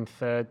Leicester in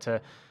third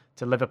to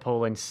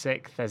Liverpool in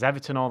sixth. There's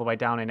Everton all the way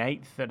down in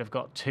eighth that have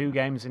got 2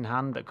 games in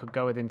hand that could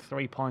go within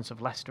 3 points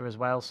of Leicester as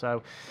well.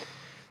 So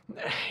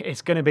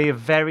it's going to be a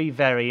very,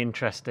 very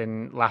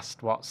interesting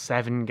last,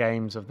 7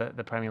 games of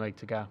the Premier League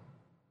to go.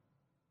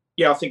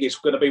 Yeah, I think it's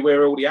going to be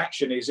where all the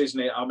action is, isn't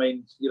it? I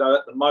mean,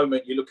 at the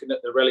moment you're looking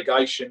at the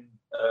relegation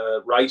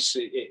race,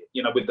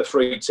 with the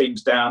 3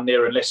 teams down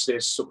there, unless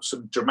there's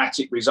some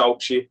dramatic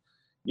results, you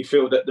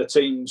feel that the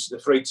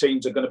 3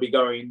 teams are going to be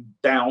going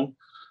down.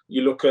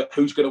 You look at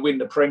who's going to win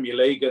the Premier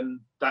League, and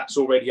that's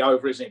already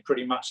over, isn't it?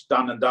 Pretty much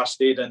done and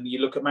dusted. And you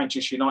look at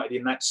Manchester United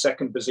in that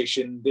second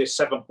position. They're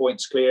 7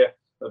 points clear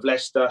of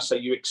Leicester, so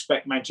you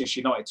expect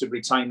Manchester United to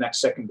retain that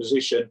second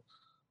position.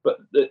 But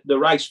the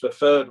race for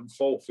third and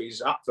fourth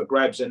is up for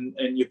grabs, and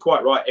you're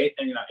quite right.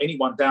 And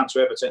anyone down to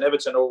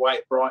Everton are away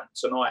at Brighton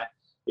tonight.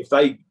 If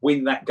they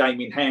win that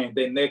game in hand,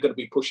 then they're going to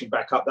be pushing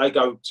back up. They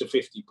go to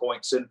 50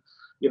 points, and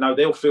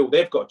they'll feel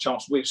they've got a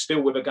chance. We're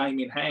still with a game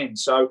in hand,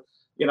 so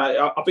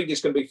I think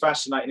it's going to be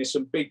fascinating. There's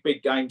some big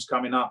games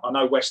coming up. I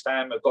know West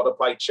Ham have got to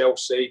play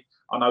Chelsea.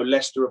 I know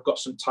Leicester have got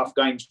some tough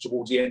games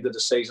towards the end of the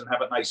season,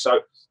 haven't they?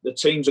 So the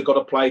teams have got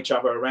to play each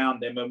other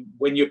around them, and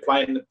when you're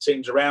playing the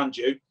teams around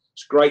you,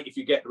 it's great if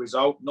you get the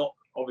result, not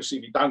obviously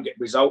if you don't get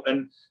the result.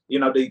 And,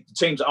 the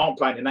teams that aren't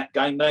playing in that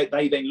game,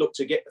 they then look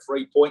to get the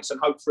 3 points and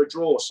hope for a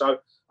draw. So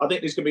I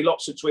think there's going to be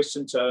lots of twists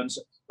and turns.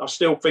 I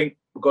still think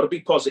we've got to be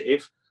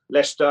positive.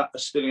 Leicester are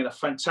still in a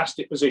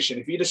fantastic position.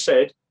 If you'd have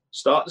said,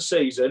 start the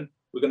season,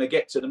 we're going to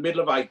get to the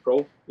middle of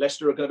April,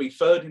 Leicester are going to be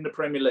third in the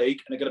Premier League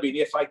and they're going to be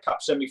in the FA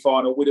Cup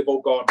semi-final, we'd have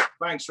all gone,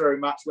 thanks very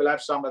much, we'll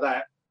have some of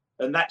that.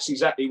 And that's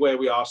exactly where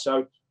we are.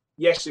 So,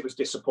 yes, it was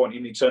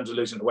disappointing in terms of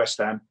losing to West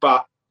Ham,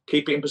 but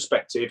keep it in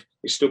perspective,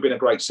 it's still been a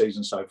great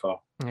season so far.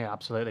 Yeah,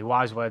 absolutely.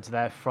 Wise words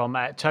there from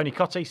Tony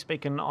Cottee,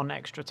 speaking on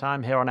Extra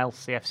Time here on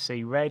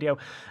LCFC Radio.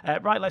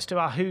 Right, let's do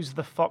our Who's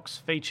the Fox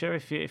feature.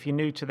 If you're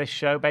new to this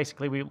show,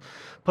 basically we'll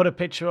put a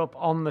picture up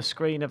on the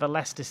screen of a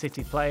Leicester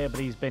City player, but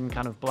he's been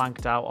kind of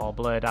blanked out or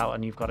blurred out,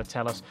 and you've got to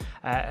tell us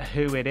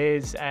who it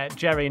is.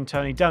 Jerry and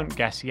Tony, don't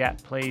guess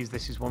yet, please.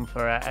 This is one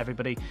for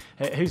everybody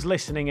who's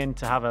listening in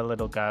to have a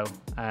little go.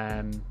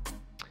 But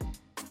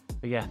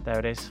yeah, there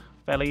it is.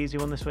 Fairly easy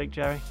one this week,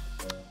 Jerry?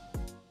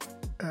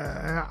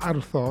 I'd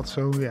have thought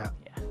so, yeah.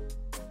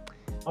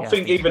 I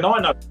think even I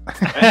know.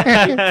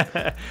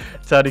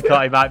 Tony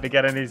Cottee might be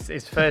getting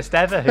his first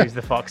ever Who's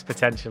the Fox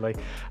potentially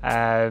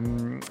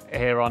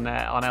here on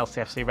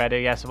LCFC Radio.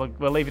 Yeah, so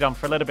we'll leave it on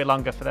for a little bit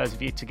longer for those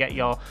of you to get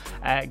your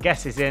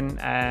guesses in.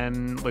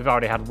 We've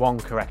already had one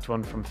correct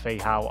one from Fee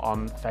Howe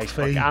on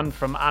Facebook and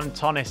from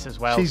Antonis as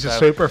well. She's a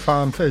super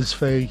fan, is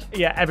Fee.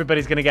 Yeah,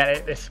 everybody's going to get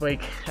it this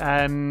week.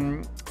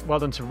 Well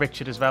done to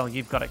Richard as well.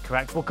 You've got it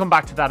correct. We'll come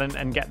back to that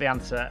and get the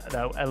answer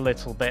though a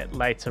little bit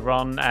later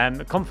on.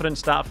 A confident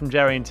start from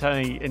Jerry and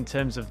Tony in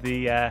terms of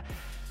the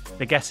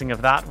guessing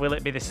of that. Will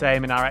it be the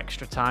same in our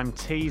extra time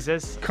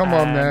teasers? Come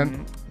on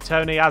then.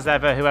 Tony, as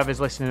ever,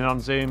 whoever's listening on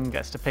Zoom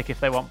gets to pick if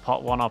they want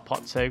pot 1 or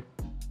pot 2.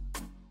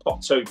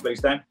 Pot 2,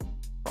 please, Dan.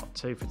 Pot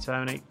 2 for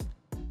Tony.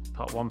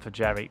 Pot 1 for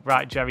Jerry.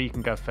 Right, Jerry, you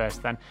can go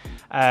first then.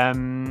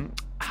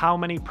 How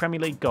many Premier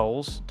League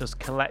goals does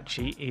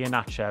Kelechi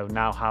Iheanacho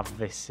now have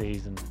this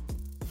season?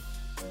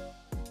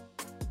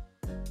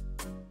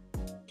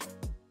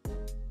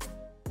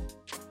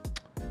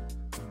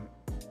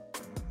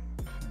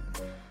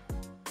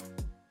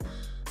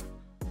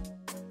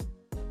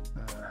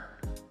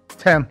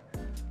 Ten.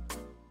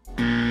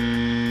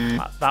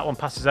 That one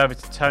passes over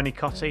to Tony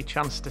Cottee.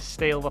 Chance to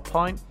steal the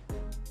point.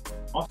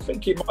 I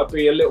think it might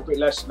be a little bit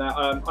less than that.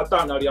 I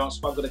don't know the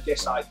answer, but I'm going to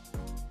guess 8.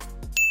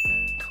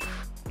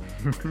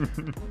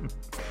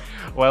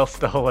 Well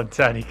stolen,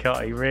 Tony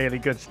Cottee. Really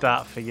good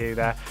start for you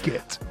there.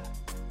 Git.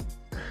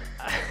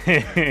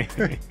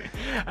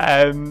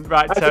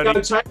 Right,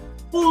 Tony.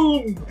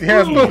 Boom!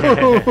 Yeah,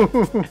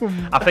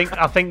 boom.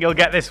 I think you'll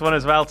get this one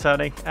as well,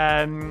 Tony.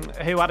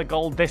 Who had a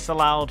goal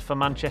disallowed for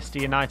Manchester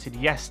United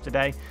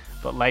yesterday,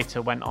 but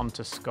later went on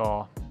to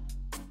score?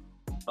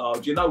 Oh,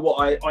 do you know what?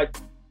 I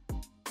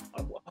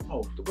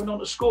went on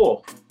to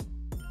score.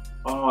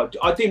 Oh,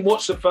 I didn't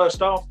watch the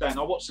first half, Dan.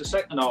 I watched the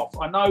second half.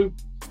 I know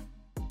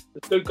the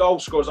 2 goal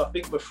scorers, I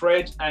think, were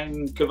Fred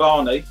and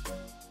Cavani.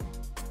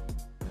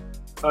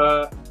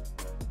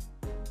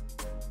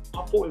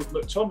 I thought it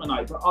was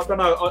McTominay, but I don't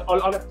know.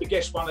 I'll have to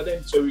guess one of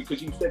them 2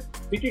 because you said.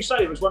 Did you say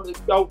it was one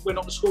that went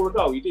on to score a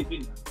goal? You did,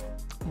 didn't you?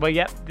 Well,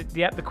 yep.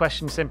 The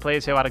question simply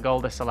is who had a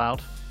goal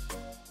disallowed.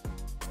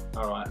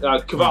 All right,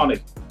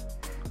 Cavani.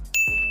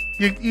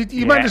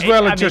 You might as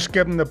well have just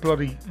given the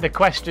bloody... The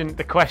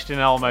question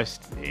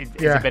almost is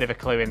a bit of a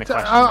clue in the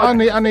question.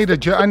 I need a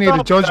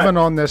judgment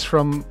on this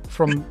from...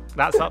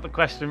 That's not the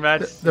question,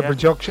 Reg. The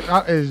projection,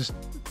 that is...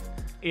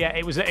 Yeah,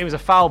 it was a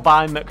foul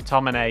by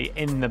McTominay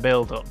in the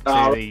build-up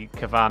to the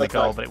Cavani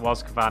goal, but it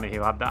was Cavani who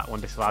had that one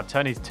disallowed.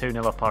 Tony's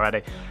 2-0 up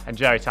already, and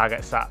Jerry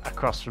Taggart sat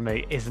across from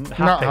me, isn't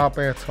happy. Not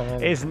happy at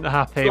all. Isn't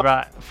happy,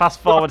 right.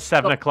 Fast forward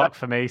 7 o'clock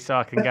for me so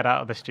I can get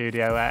out of the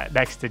studio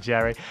next to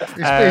Jerry.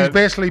 He's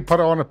basically put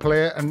on a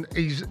plate and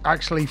he's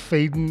actually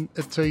feeding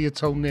it to you,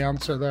 Tony, the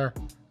answer there.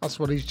 That's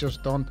what he's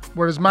just done.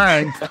 Whereas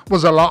mine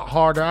was a lot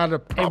harder. I had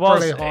it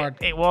properly hard.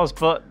 It was,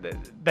 but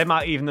they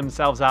might even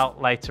themselves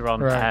out later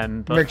on. Right.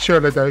 But make sure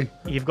they do.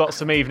 You've got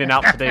some evening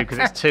out to do because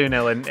it's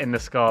 2-0 in the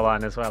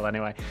scoreline as well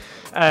anyway.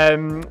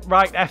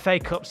 Right, FA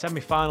Cup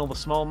semi-final, the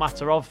small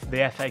matter of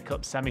the FA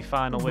Cup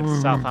semi-final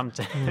with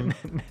Southampton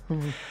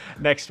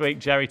next week.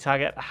 Jerry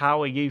Taggart,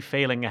 how are you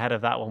feeling ahead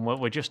of that one?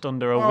 We're just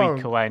under a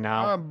week away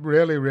now. I'm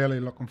really, really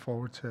looking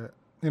forward to it.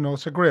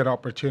 It's a great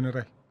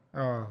opportunity.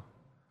 Oh,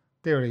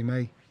 dearie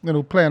me.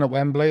 Playing at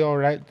Wembley, all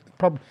right.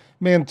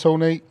 Me and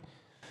Tony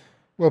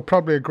will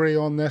probably agree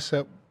on this.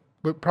 That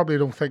we probably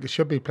don't think it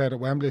should be played at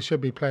Wembley. It should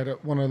be played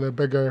at one of the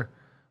bigger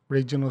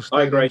regional stadiums.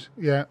 I agree.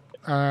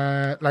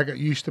 Yeah, like it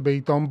used to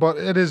be done. But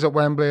it is at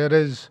Wembley. It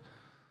is,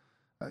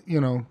 a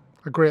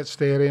great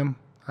stadium,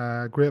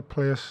 great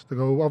place to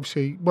go.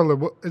 Obviously,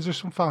 is there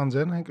some fans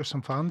in? I think there's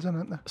some fans in,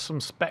 isn't there? Some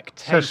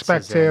spectators.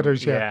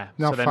 Spectators, yeah.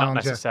 Not so they're fans, not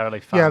necessarily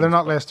fans. Yeah, they're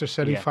not Leicester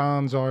City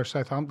fans or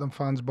Southampton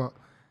fans, but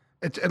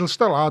it'll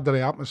still add to the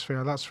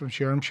atmosphere, that's for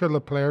sure. I'm sure the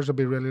players will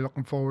be really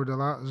looking forward to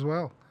that as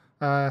well.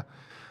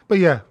 But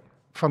yeah,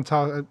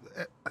 fantastic.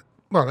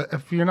 Well,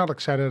 if you're not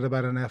excited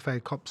about an FA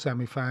Cup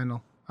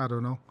semi-final, I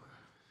don't know.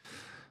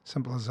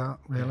 Simple as that,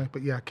 really.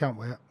 But yeah, can't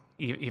wait.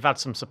 You've had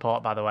some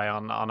support, by the way,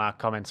 on our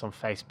comments on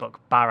Facebook.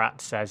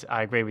 Barat says,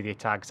 I agree with you,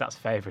 Tags, that's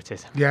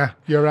favouritism. Yeah,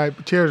 you're right.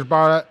 Cheers,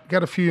 Barat.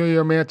 Get a few of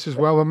your mates as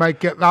well. We might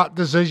get that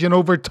decision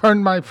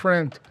overturned, my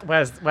friend.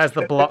 Where's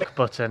the block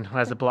button?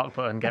 Where's the block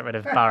button? Get rid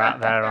of Barat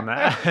there on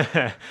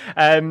there.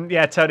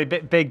 Yeah, Tony,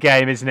 big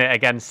game, isn't it,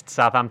 against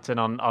Southampton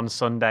on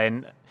Sunday.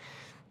 And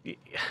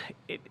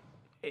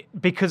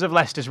because of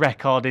Leicester's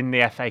record in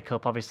the FA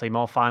Cup, obviously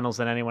more finals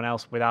than anyone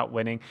else without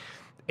winning,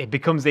 it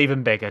becomes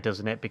even bigger,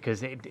 doesn't it?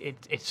 Because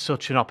it's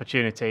such an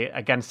opportunity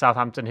against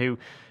Southampton, who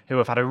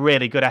have had a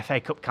really good FA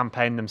Cup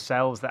campaign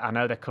themselves. That I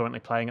know they're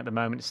currently playing at the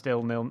moment.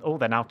 Still 0. Oh,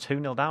 they're now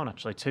 2-0 down.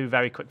 Actually, 2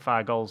 very quick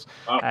fire goals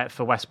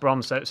for West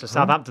Brom. So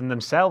Southampton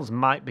themselves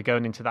might be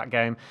going into that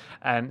game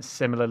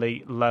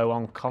similarly low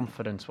on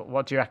confidence.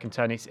 What do you reckon,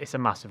 Tony? It's a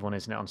massive one,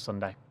 isn't it, on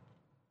Sunday?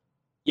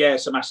 Yeah,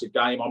 it's a massive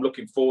game. I'm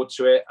looking forward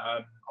to it.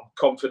 I'm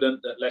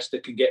confident that Leicester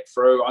can get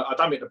through. I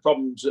don't think the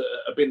problems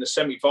have been the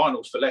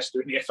semi-finals for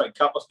Leicester in the FA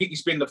Cup. I think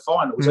it's been the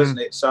finals, hasn't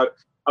it? So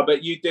I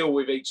bet you deal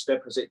with each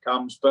step as it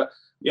comes. But,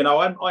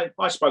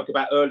 I spoke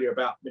about earlier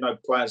about,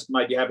 players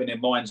maybe having their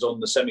minds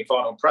on the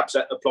semi-final. Perhaps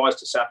that applies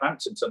to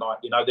Southampton tonight.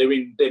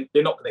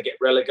 They're not going to get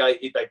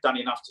relegated. They've done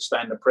enough to stay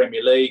in the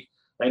Premier League.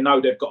 They know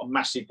they've got a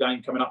massive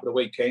game coming up at the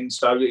weekend.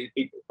 So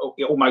it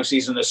almost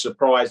isn't a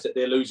surprise that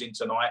they're losing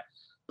tonight.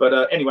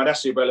 But anyway,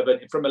 that's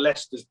irrelevant. From a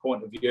Leicester's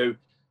point of view,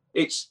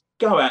 it's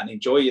go out and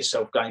enjoy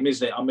yourself game,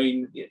 isn't it? I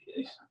mean,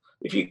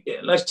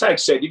 as Tag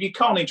said, if you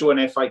can't enjoy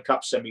an FA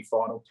Cup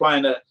semi-final,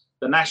 playing at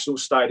the National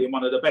Stadium,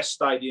 one of the best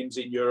stadiums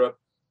in Europe,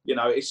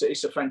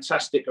 it's a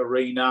fantastic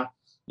arena.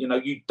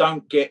 You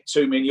don't get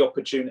too many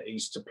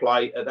opportunities to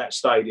play at that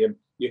stadium.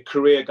 Your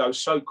career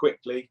goes so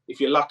quickly. If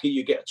you're lucky,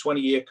 you get a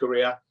 20-year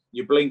career.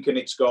 You blink and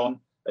it's gone.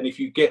 And if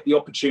you get the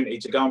opportunity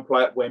to go and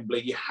play at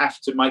Wembley, you have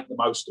to make the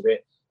most of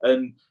it.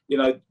 And,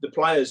 the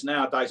players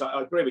nowadays,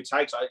 I agree with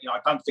Tags. I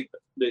don't think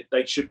that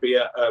they should be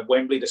at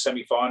Wembley, the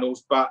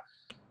semi-finals. But,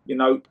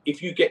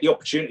 if you get the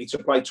opportunity to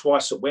play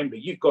twice at Wembley,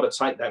 you've got to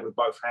take that with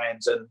both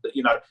hands. And,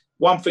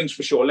 one thing's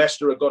for sure,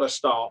 Leicester have got to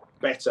start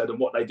better than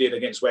what they did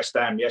against West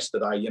Ham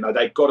yesterday.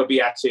 They've got to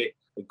be at it.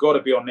 They've got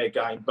to be on their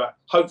game. But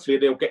hopefully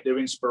they'll get their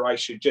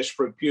inspiration just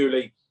through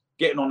purely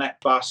getting on that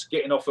bus,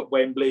 getting off at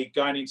Wembley,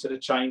 going into the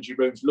changing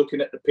rooms,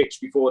 looking at the pitch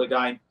before the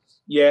game.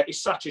 Yeah,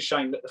 it's such a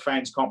shame that the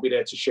fans can't be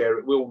there to share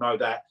it. We all know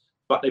that.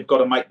 But they've got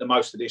to make the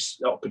most of this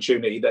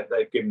opportunity that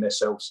they've given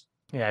themselves.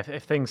 Yeah,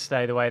 if things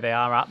stay the way they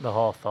are at the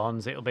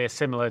Hawthorns, it'll be a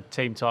similar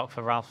team talk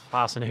for Ralph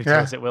Hasenhüttl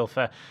as it will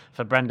for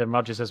Brendan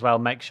Rodgers as well.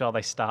 Make sure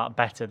they start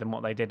better than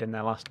what they did in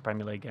their last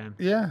Premier League game.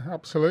 Yeah,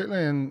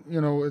 absolutely. And,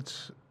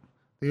 it's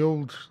the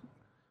old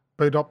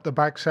boot up the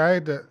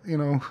backside that,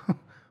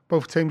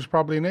 both teams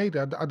probably need.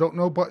 I don't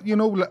know. But,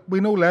 we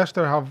know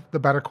Leicester have the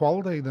better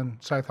quality than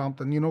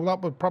Southampton.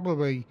 That would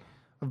probably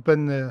have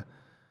been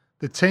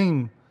the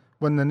team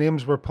when the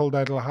names were pulled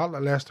out of the hat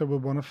that Leicester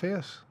would want to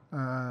face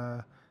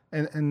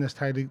in this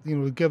title.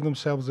 To give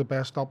themselves the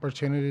best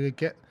opportunity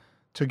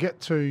to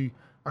get to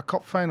a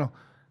cup final.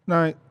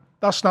 Now,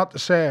 that's not to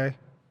say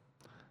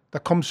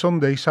that come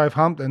Sunday,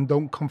 Southampton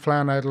don't come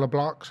flying out of the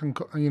blocks and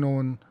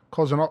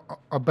cause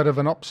a bit of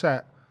an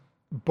upset.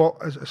 But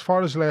as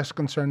far as Leicester's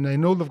concerned, they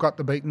know they've got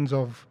the beatings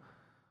of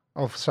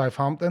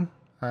Southampton.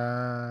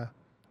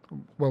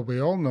 Well,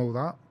 we all know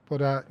that,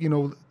 but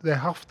they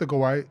have to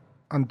go out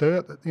and do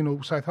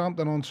it.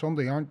 Southampton on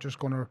Sunday aren't just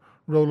going to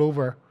roll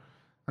over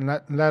and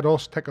let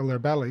us tickle their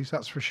bellies.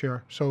 That's for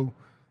sure. So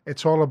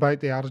it's all about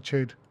the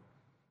attitude.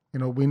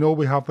 We know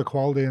we have the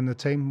quality in the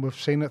team. We've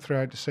seen it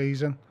throughout the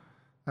season.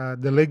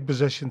 The league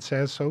position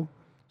says so.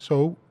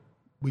 So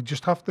we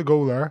just have to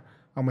go there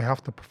and we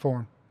have to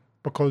perform,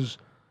 because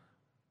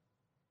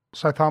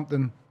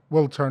Southampton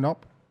will turn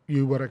up,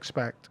 you would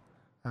expect,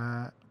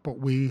 but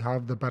we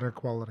have the better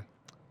quality.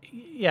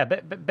 Yeah,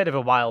 bit of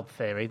a wild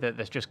theory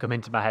that's just come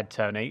into my head,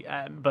 Tony,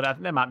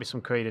 but there might be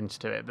some credence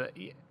to it. But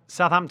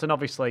Southampton,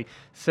 obviously,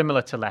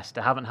 similar to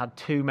Leicester, haven't had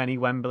too many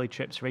Wembley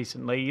trips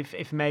recently.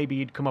 If maybe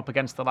you'd come up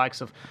against the likes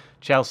of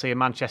Chelsea and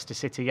Manchester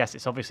City, yes,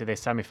 it's obviously the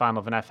semi-final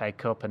of an FA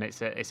Cup and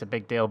it's a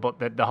big deal,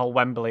 but the whole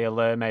Wembley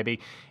allure maybe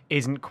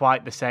isn't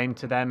quite the same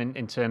to them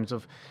in terms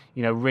of,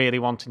 really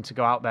wanting to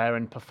go out there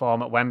and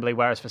perform at Wembley,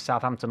 whereas for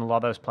Southampton, a lot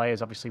of those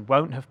players obviously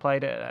won't have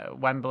played at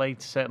Wembley,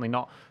 certainly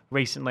not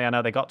recently. I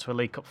know they got to a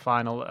League Cup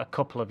final a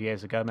couple of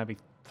years ago, maybe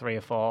 3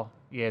 or 4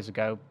 years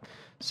ago.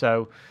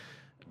 So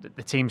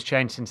the team's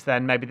changed since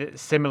then. Maybe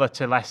similar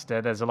to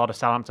Leicester, there's a lot of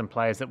Southampton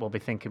players that will be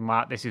thinking,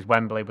 "Wow, this is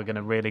Wembley. We're going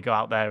to really go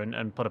out there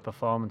and put a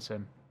performance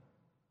in."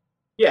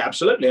 Yeah,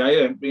 absolutely.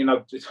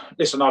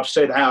 Listen, I've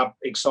said how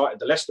excited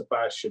the Leicester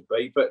players should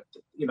be, but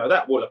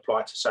that will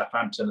apply to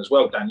Southampton as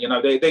well, Dan.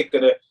 They're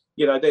going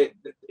to,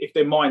 if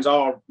their minds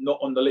are not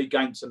on the league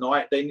game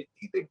tonight, then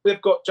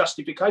they've got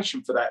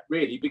justification for that,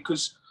 really,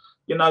 because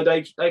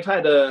they've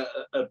had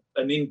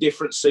an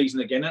indifferent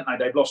season again, haven't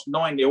they? They've lost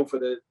 9-0 for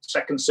the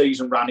second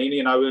season running,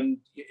 and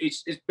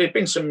there've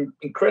been some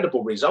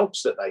incredible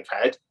results that they've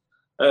had,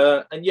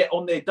 and yet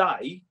on their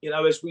day,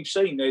 as we've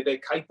seen, they're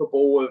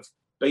capable of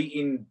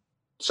beating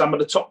some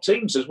of the top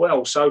teams as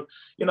well. So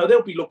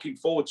they'll be looking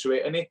forward to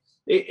it, and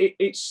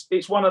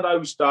it's one of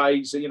those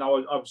days. I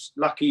was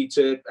lucky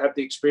to have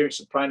the experience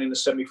of playing in the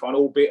semi-final,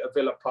 albeit at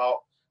Villa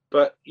Park,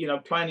 but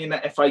playing in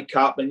that FA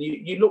Cup, and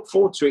you look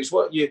forward to it. It's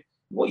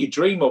what you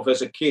dream of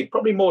as a kid,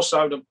 probably more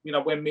so than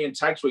when me and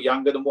Tags were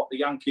younger than what the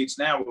young kids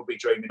now will be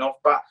dreaming of.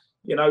 But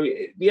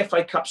the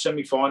FA Cup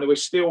semi-final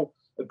is still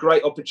a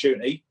great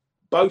opportunity.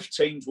 Both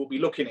teams will be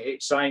looking at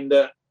it, saying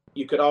that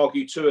you could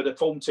argue 2 of the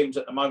form teams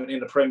at the moment in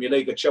the Premier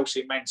League are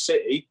Chelsea and Man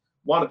City.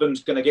 One of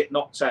them's going to get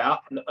knocked out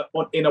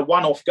in a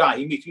one-off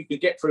game. If you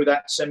could get through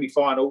that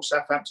semi-final,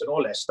 Southampton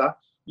or Leicester,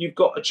 you've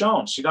got a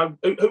chance. Who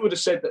would have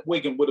said that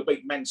Wigan would have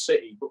beaten Man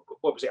City?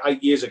 What was it,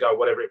 8 years ago,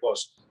 whatever it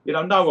was?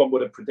 No one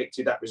would have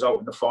predicted that result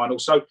in the final.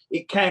 So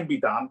it can be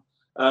done,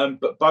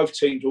 but both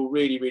teams will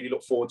really, really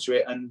look forward to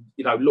it, and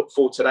look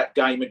forward to that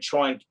game and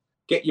try and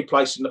get your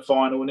place in the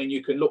final, and then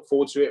you can look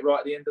forward to it right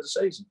at the end of the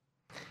season.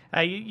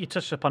 You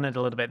touched upon it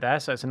a little bit there,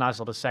 so it's a nice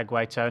little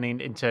segue, Tony,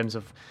 in terms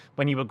of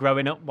when you were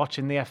growing up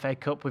watching the FA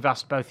Cup. We've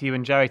asked both you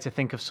and Jerry to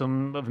think of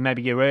some of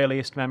maybe your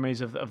earliest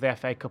memories of the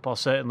FA Cup, or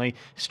certainly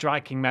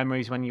striking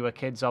memories when you were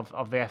kids of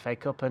the FA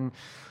Cup. And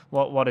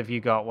what have you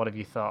got? What have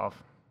you thought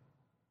of?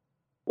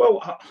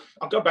 Well,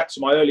 I'll go back to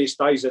my earliest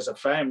days as a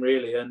fan,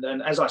 really. And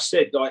as I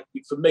said, like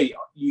for me,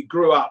 you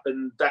grew up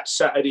and that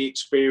Saturday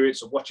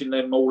experience of watching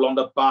them all on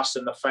the bus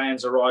and the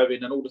fans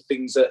arriving and all the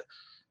things that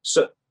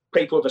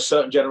people of a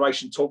certain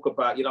generation talk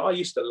about. I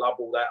used to love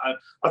all that.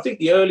 I think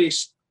the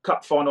earliest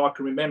cup final I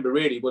can remember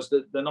really was the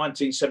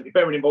 1970.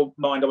 Bearing in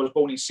mind, I was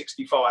born in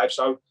 65,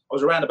 so I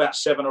was around about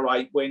 7 or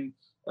 8 when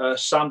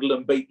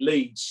Sunderland beat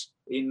Leeds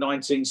in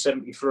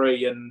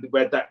 1973, and we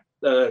had that.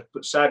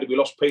 But sadly, we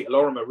lost Peter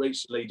Lorimer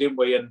recently, didn't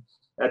we? And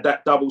had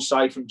that double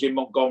save from Jim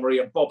Montgomery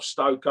and Bob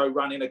Stokoe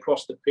running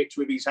across the pitch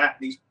with his hat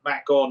and his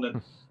back on.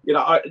 And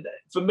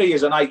for me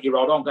as an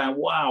 8-year-old, I'm going,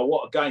 wow,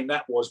 what a game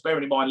that was.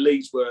 Bearing in mind,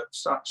 Leeds were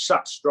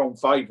such strong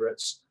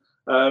favourites.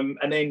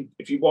 And then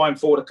if you wind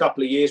forward a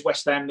couple of years,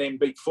 West Ham then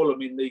beat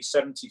Fulham in the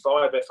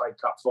 75 FA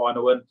Cup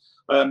final. And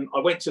I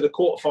went to the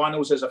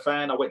quarterfinals as a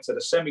fan. I went to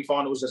the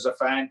semi-finals as a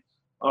fan.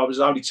 I was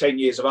only 10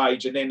 years of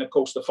age. And then, of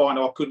course, the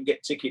final, I couldn't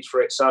get tickets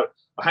for it. So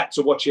I had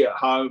to watch it at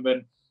home.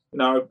 And,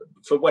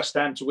 for West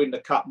Ham to win the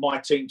cup, my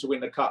team to win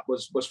the cup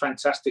was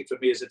fantastic for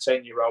me as a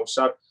 10-year-old.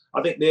 So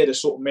I think they're the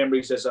sort of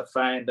memories as a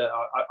fan that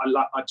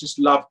I just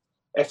love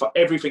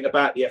everything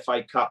about the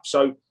FA Cup.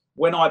 So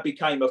when I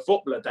became a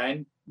footballer,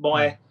 Dan,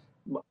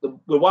 the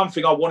one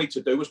thing I wanted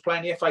to do was play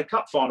in the FA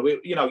Cup final.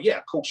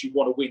 Of course you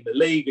want to win the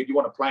league and you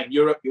want to play in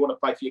Europe, you want to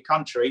play for your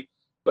country.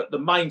 But the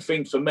main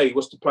thing for me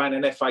was to play in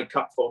an FA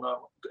Cup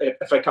final.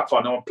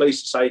 I'm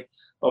pleased to say,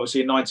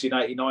 obviously, in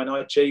 1989, I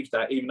achieved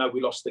that, even though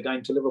we lost the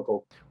game to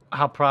Liverpool.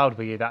 How proud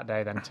were you that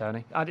day then,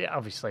 Tony?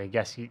 Obviously, I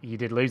guess you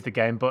did lose the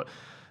game, but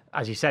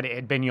as you said, it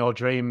had been your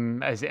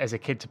dream as a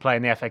kid to play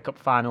in the FA Cup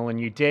final, and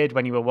you did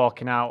when you were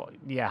walking out.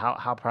 Yeah,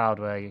 how proud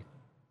were you?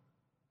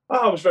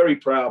 I was very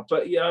proud,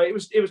 but it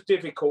was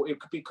difficult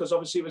because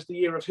obviously it was the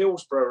year of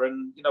Hillsborough,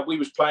 and we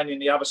was playing in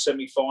the other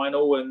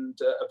semi-final and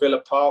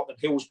Villa Park, and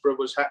Hillsborough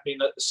was happening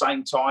at the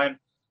same time.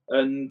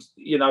 And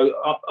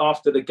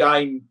after the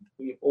game,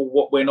 or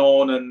what went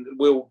on, and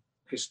we'll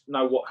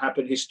know what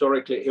happened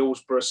historically at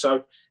Hillsborough,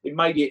 so it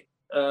made it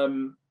a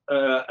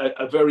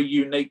a very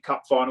unique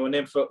cup final. And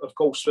then, of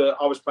course,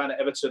 I was playing at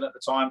Everton at the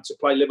time, to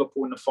play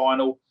Liverpool in the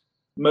final,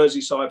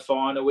 Merseyside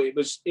final. It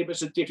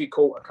was a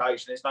difficult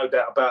occasion. There's no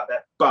doubt about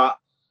that. But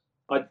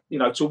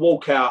to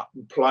walk out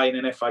and play in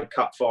an FA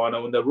Cup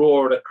final, and the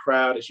roar of the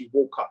crowd as you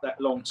walk up that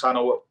long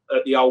tunnel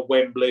at the old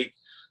Wembley,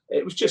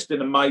 it was just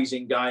an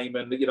amazing game.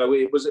 And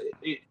it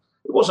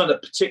wasn't a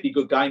particularly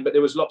good game, but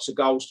there was lots of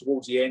goals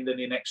towards the end and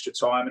in extra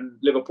time, and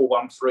Liverpool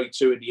won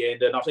 3-2 in the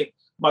end. And I think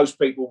most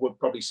people would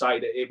probably say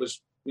that it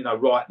was,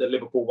 right, that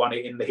Liverpool won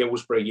it in the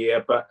Hillsborough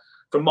year. But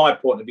from my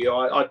point of view,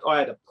 I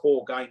had a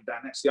poor game,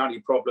 Dan. That's the only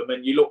problem.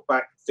 And you look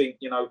back and think,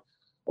 I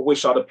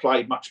wish I'd have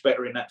played much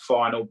better in that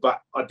final,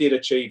 but I did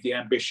achieve the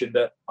ambition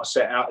that I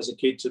set out as a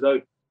kid to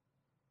do.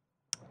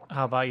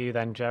 How about you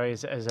then, Jerry?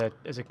 As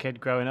a kid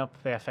growing up,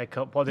 the FA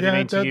Cup, what did it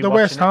mean to you? The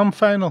West Ham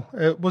final,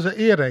 was it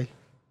 80?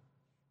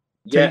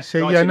 Yeah,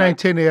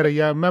 1980.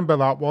 Yeah, I remember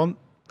that one.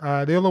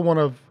 The other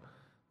one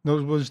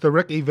was the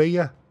Ricky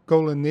Villa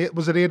goal in the.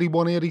 Was it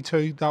 81,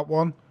 82? That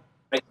one.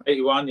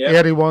 81, yeah.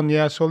 81,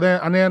 yeah. So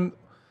then.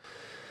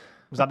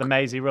 Was that the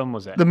Maisie run?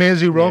 Was it the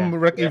Maisie run?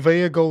 Ricky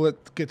Villa goal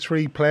that gets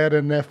replayed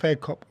in the FA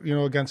Cup,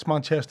 against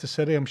Manchester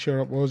City. I'm sure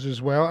it was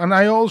as well. And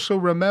I also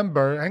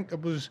remember, I think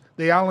it was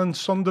the Alan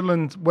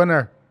Sunderland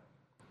winner.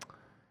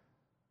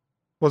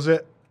 Was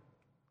it?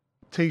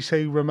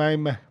 TC,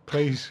 remind me,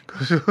 please.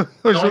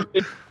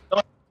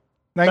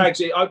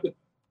 Actually,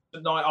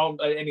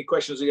 any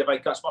questions of the FA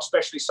Cup? It's my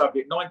specialist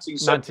subject.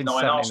 1979.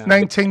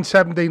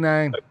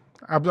 1979.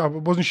 I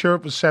wasn't sure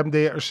if it was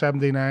 78 or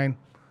 79.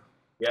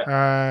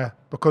 Yeah.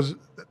 Because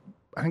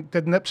I think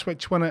did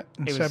Ipswich win it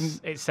in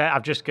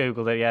I've just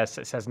googled it. Yes,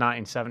 it says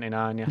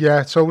 1979. Yeah.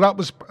 Yeah. So that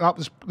was.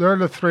 They're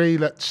the three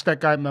that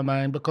stick out in my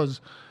mind,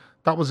 because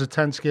that was a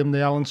tense game.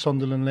 The Alan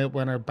Sunderland late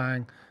winner,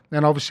 bang.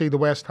 Then obviously the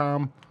West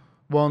Ham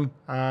one.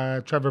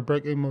 Trevor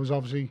Brickham was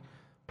obviously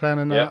playing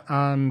in that,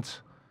 and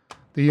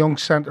the young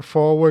centre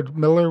forward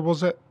Miller,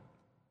 was it?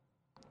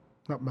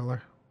 Not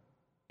Miller.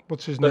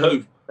 What's his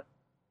name?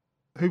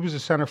 Who was the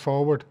centre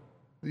forward?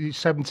 The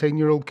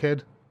 17-year-old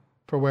kid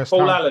for West Ham.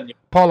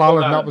 Paul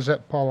Allen. That was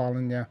it. Paul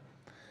Allen. Yeah.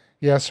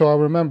 Yeah. So I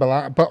remember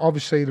that. But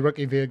obviously the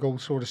Ricky Villa goal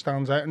sort of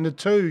stands out. And the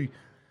two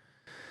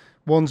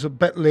ones a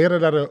bit later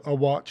that I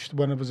watched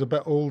when I was a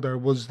bit older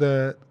was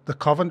the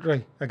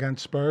Coventry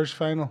against Spurs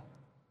final,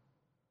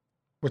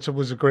 which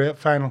was a great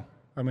final.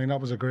 I mean, that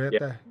was a great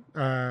day.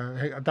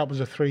 That was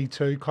a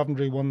 3-2.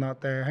 Coventry won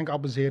that day. I think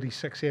that was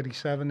 86,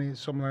 87,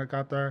 something like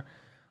that there.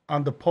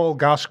 And the Paul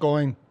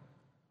Gascoigne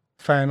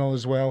final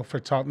as well for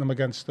Tottenham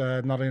against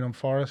Nottingham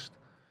Forest.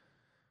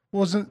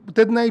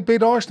 Didn't they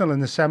beat Arsenal in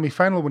the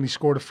semi-final when he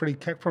scored a free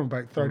kick from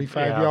about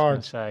 35 yards? I was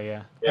going to say,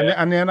 yeah.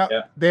 And then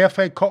the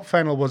FA Cup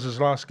final was his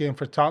last game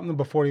for Tottenham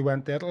before he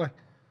went to Italy.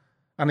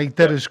 And he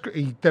did his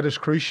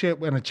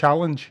cruciate in a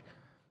challenge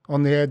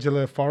on the edge of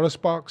the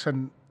Forest box,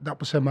 and that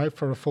was him out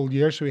for a full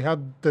year. So he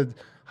had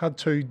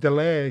to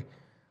delay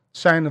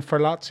signing for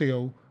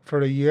Lazio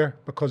for a year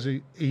because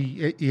he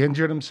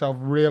injured himself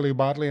really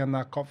badly in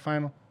that cup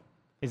final.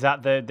 Is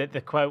that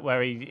the quote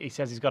where he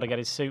says he's got to get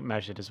his suit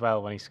measured as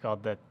well when he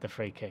scored the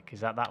free kick? Is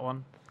that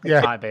one? Yeah.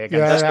 It might be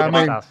against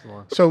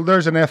Arsenal. So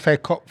there's an FA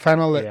Cup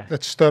final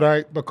that stood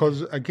out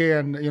because,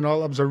 again, that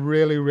was a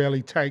really,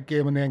 really tight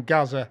game, and then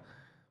Gaza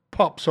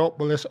pops up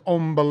with this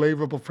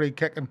unbelievable free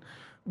kick, and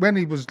when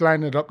he was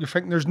lining it up, you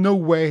think there's no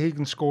way he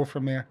can score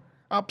from here.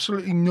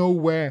 Absolutely no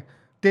way.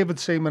 David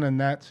Seaman in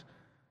net,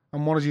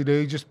 and what does he do?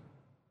 He just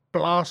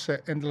blasts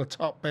it into the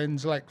top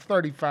bins like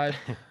 35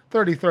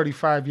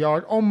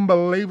 yards.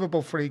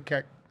 Unbelievable free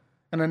kick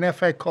in an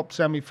FA Cup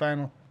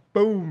semi-final.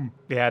 Boom.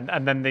 Yeah,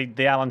 and then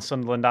the Alan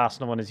Sunderland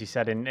Arsenal one, as you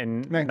said, in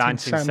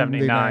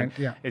 1979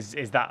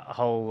 is that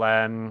whole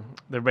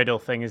the riddle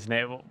thing, isn't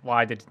it?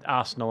 Why did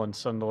Arsenal and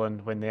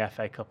Sunderland win the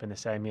FA Cup in the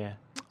same year?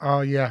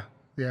 Oh, yeah.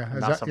 Yeah,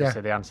 and that's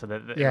obviously the answer.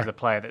 That it was the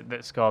player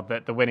that scored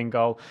the winning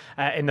goal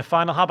in the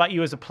final. How about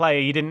you as a player?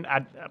 You didn't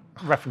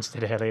referenced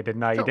it earlier,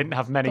 didn't I? You didn't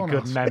have many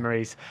good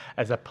memories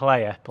as a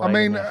player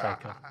playing in the FA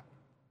Cup.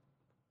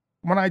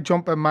 When I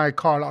jump in my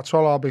car, that's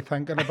all I'll be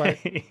thinking about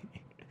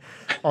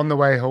on the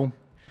way home.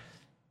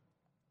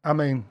 I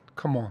mean,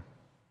 come on.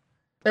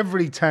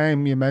 Every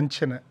time you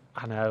mention it,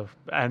 I know,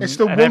 it's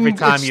the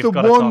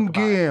one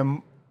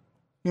game.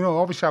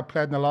 Obviously I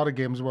played in a lot of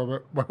games where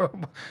we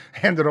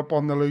ended up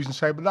on the losing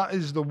side, but that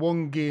is the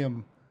one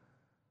game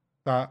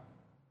that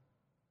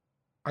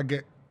I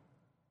get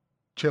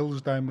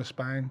chills down my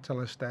spine till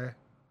this day.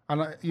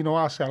 And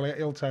ask Elliot,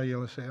 he'll tell you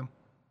the same.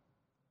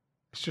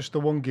 It's just the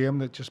one game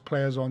that just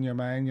plays on your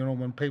mind,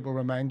 when people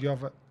remind you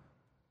of it.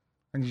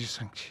 And you just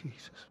think,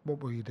 Jesus,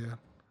 what were you doing?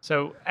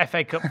 So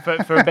FA Cup,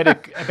 for a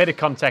bit of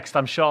context,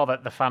 I'm sure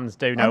that the fans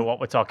do know what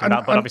we're talking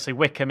about, but obviously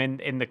Wickham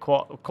in the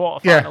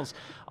quarterfinals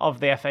of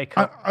the FA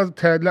Cup. I'll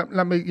tell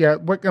you,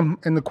 Wickham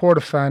in the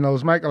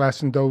quarterfinals, Michael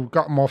Essendon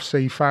got him off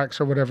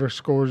Ceefax or whatever,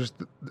 scores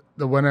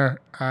the winner.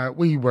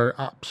 We were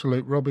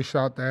absolute rubbish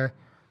out there,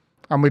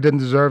 and we didn't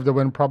deserve the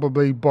win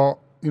probably, but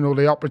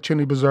the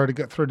opportunity was there to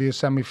get through to the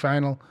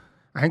semi-final.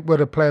 I think we'd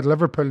have played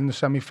Liverpool in the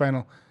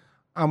semi-final,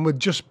 and we'd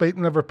just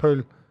beaten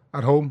Liverpool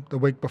at home the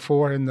week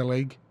before in the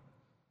league.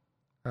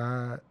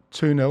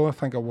 2-0, I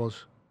think it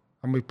was.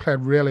 And we played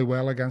really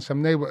well against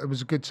them. It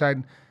was a good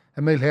side.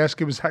 Emile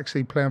Heskey was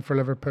actually playing for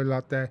Liverpool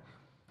that day.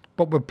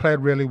 But we played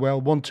really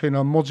well.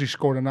 1-2-0. Muzzy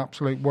scored an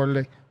absolute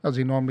worldie, as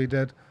he normally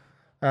did.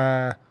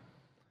 But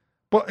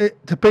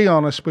to be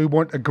honest, we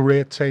weren't a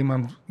great team.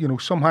 And,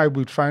 somehow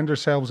we'd find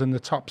ourselves in the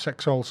top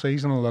 6 all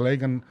season of the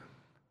league. And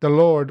the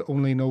Lord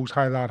only knows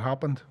how that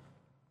happened.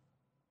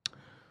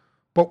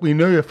 But we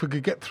knew if we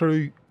could get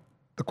through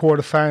the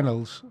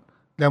quarterfinals,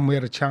 then we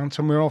had a chance.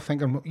 And we were all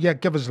thinking, yeah,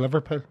 give us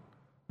Liverpool.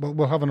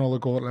 We'll have another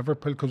go at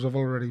Liverpool because we've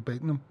already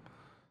beaten them.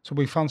 So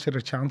we fancied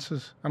our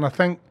chances. And I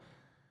think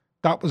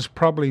that was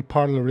probably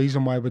part of the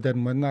reason why we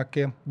didn't win that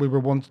game. We were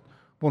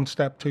one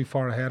step too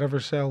far ahead of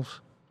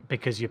ourselves.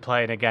 Because you're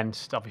playing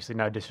against, obviously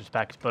no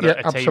disrespect, but yeah,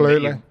 a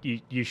absolutely. team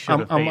that you should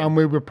have beaten. And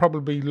we were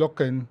probably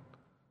looking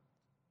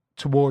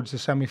towards the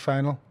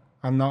semi-final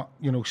and not,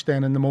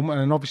 staying in the moment.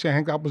 And obviously I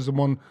think that was the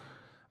one,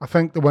 I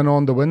think they went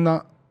on to win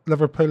that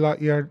Liverpool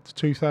that year, the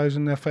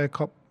 2000 FA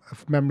Cup,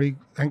 if memory,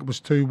 I think it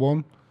was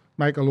 2-1.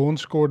 Michael Owen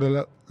scored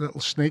a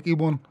little sneaky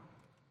one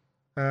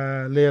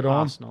later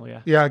on. Arsenal,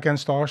 yeah. Yeah,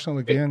 against Arsenal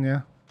again,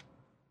 yeah.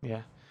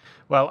 Yeah.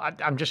 Well,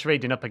 I'm just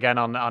reading up again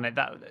on it.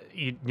 That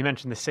you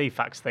mentioned the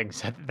CFAX thing.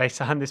 So they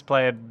signed this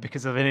player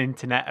because of an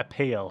internet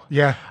appeal.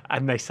 Yeah.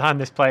 And they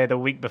signed this player the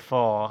week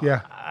before.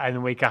 Yeah. And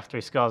the week after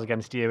he scores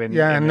against you. And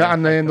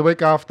then the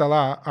week after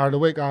that, or the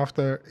week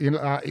after,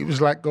 he was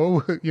let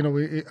go.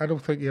 I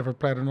don't think he ever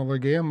played another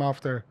game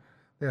after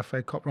the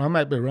FA Cup. And I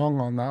might be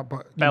wrong on that,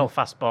 but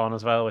Belfast born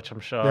as well, which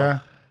I'm sure. Yeah.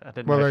 I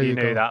didn't know if you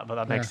knew that, but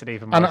that makes it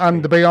even more.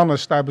 And to be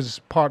honest, I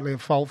was partly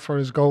at fault for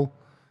his goal.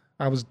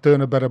 I was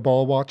doing a bit of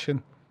ball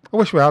watching. I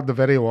wish we had the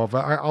video of it.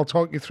 I'll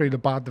talk you through the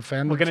bad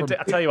defending. I'll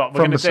tell you what, we're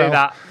going to do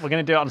that. We're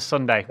going to do it on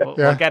Sunday.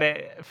 We'll get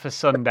it for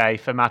Sunday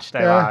for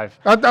Matchday Live.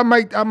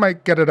 I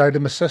might get it out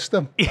of my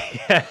system.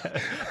 Yeah,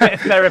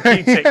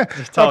 therapeutic.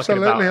 Just talking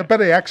absolutely, about a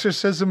bit of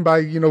exorcism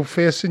by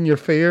facing your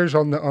fears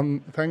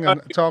on thing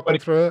and talking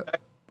through it.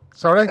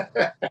 Sorry,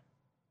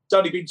 it's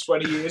only been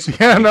 20 years.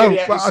 Yeah, no.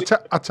 But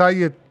I tell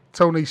you,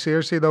 Tony,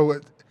 seriously though,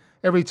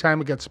 every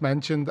time it gets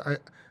mentioned,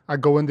 I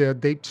go into a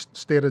deep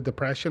state of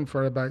depression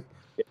for about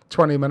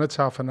 20 minutes,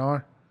 half an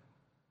hour.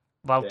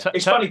 Well,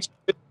 it's funny.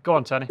 Go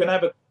on, Tony. You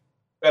can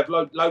have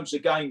loads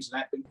of games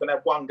and that, but you can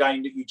have one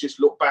game that you just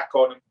look back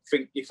on and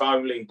think, if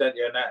only, don't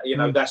you?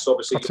 And that's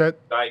obviously that's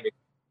it. Game.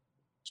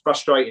 It's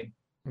frustrating.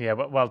 Yeah,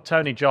 well,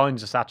 Tony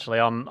joins us actually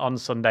on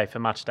Sunday for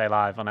Matchday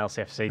Live on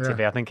LCFC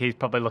TV. I think he's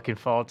probably looking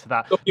forward to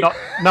that.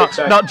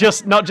 Not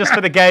just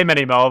for the game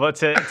anymore, but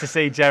to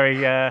see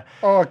Jerry.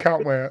 I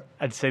can't wait.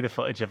 And see the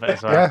footage of it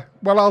as well. Yeah,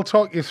 well, I'll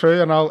talk you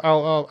through and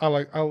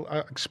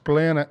I'll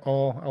explain it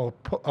all.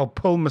 I'll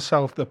pull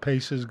myself to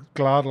pieces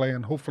gladly,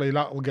 and hopefully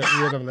that will get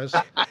rid of this.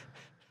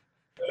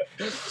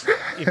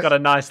 You've got a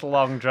nice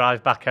long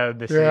drive back home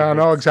this evening. Yeah, I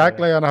know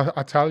exactly, and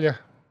I tell you,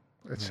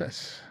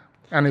 it's.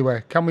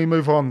 Anyway, can we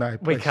move on now,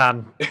 please? We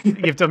can.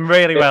 You've done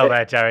really well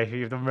there, Jerry.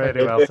 You've done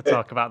really well to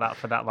talk about that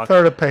for that long.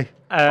 Therapy.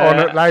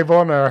 Live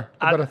on air.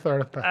 A bit of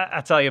therapy.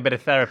 I tell you, a bit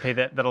of therapy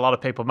that a lot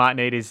of people might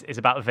need is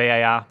about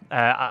VAR.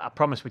 I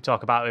promise we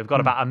talk about it. We've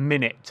got about a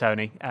minute,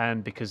 Tony,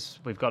 because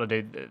we've got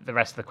to do the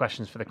rest of the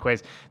questions for the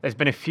quiz. There's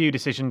been a few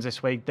decisions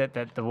this week. That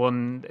the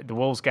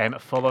Wolves game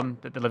at Fulham,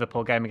 the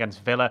Liverpool game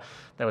against Villa.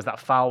 There was that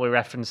foul we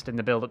referenced in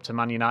the build-up to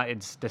Man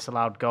United's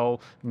disallowed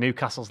goal.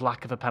 Newcastle's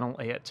lack of a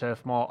penalty at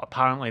Turf Moor.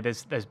 Apparently,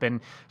 there's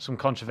been some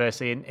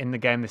controversy in the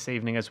game this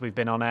evening as we've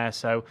been on air.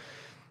 So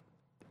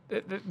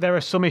there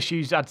are some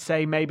issues, I'd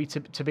say, maybe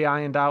to be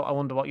ironed out. I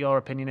wonder what your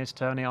opinion is,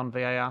 Tony, on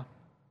VAR.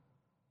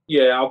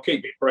 Yeah, I'll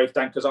keep it brief,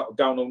 Dan, because I'm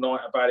going all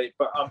night about it.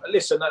 But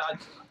listen,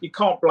 you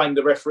can't blame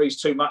the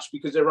referees too much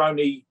because they're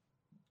only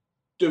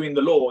doing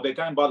the law. They're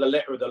going by the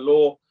letter of the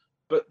law,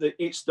 but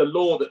it's the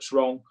law that's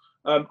wrong.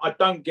 I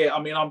don't get.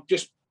 I'm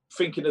just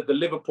thinking of the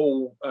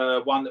Liverpool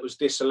one that was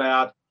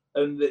disallowed.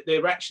 And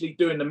they're actually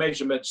doing the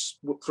measurements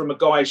from a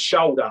guy's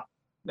shoulder.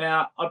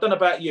 Now, I don't know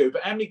about you,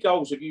 but how many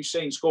goals have you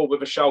seen scored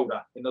with a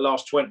shoulder in the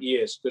last 20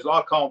 years? Because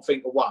I can't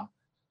think of one.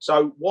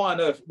 So why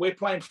on earth? We're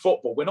playing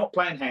football. We're not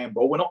playing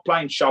handball. We're not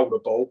playing shoulder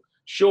ball.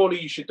 Surely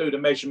you should do the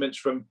measurements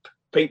from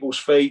people's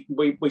feet.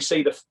 We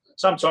see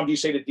sometimes you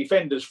see the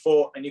defender's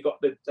foot and you've got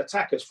the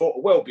attacker's foot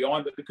well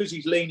behind, but because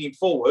he's leaning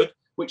forward,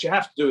 which you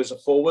have to do as a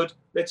forward,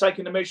 they're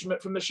taking the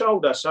measurement from the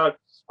shoulder. So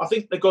I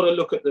think they've got to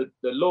look at the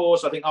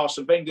laws. I think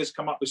Arsene Wenger's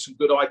come up with some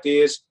good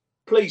ideas.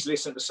 Please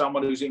listen to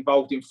someone who's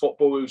involved in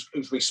football,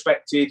 who's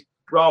respected,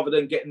 rather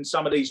than getting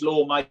some of these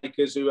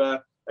lawmakers who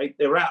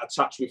they're out of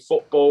touch with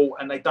football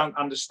and they don't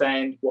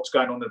understand what's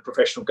going on in the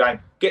professional game.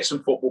 Get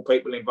some football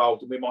people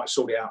involved and we might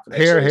sort it out for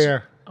next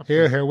season.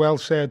 Here. Well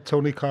said,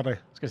 Tony Cotty. I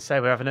was going to say,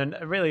 we're having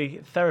a really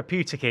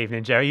therapeutic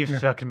evening, Jerry. You've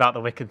spoken about the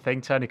Wigan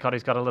thing. Tony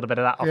Cotty's got a little bit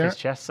of that off his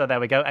chest. So there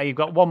we go. You've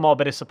got one more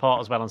bit of support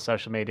as well on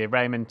social media.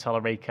 Raymond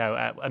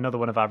Tolerico, another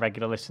one of our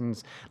regular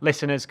listeners.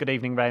 Good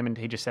evening, Raymond.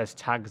 He just says,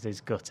 Tags is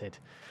gutted.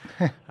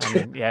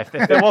 If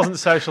there wasn't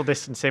social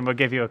distancing, we'll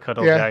give you a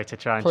cuddle, Jerry, to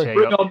try and cheer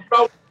you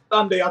up.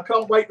 Sunday. I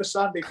can't wait for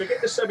Sunday.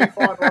 Forget the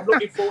semi-final. I'm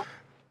looking forward.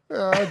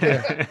 Oh,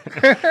 dear.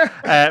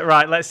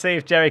 Right, let's see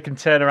if Jerry can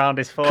turn around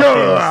his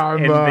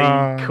fortunes in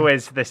the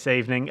quiz this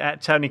evening.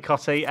 Tony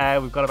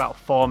Cottee, we've got about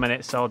 4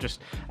 minutes, so I'll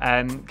just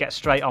get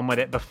straight on with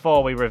it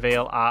before we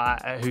reveal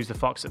Who's the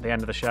Fox at the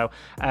end of the show.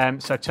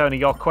 So, Tony,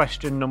 your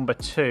question number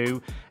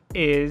 2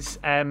 is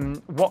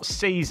what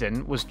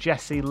season was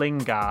Jesse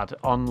Lingard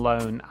on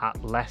loan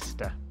at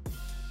Leicester?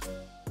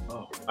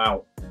 Oh,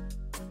 wow.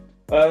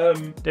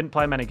 Didn't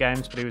play many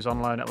games, but he was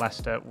on loan at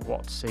Leicester.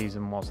 What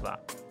season was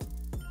that?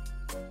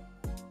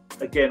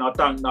 Again, I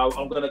don't know.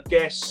 I'm going to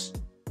guess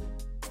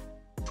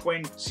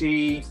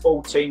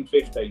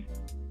 2014-15.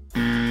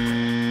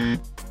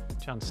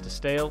 Chance to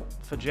steal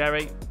for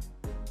Jerry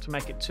to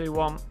make it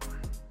 2-1.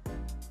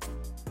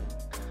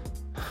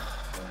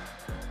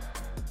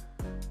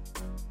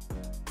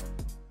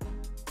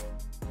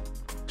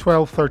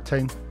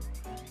 $12-13.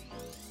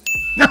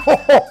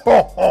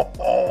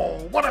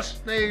 What a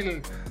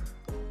steal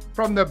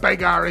from the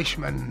big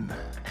Irishman.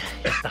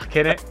 He's back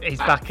in it. He's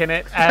back in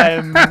it.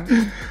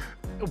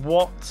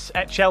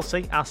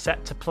 Chelsea are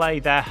set to play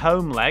their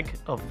home leg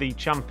of the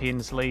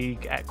Champions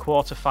League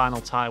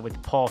quarter-final tie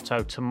with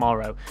Porto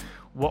tomorrow.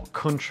 What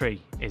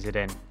country is it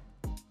in?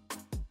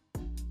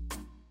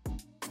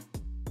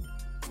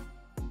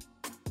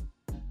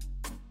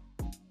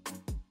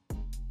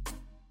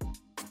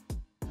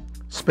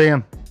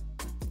 Spain.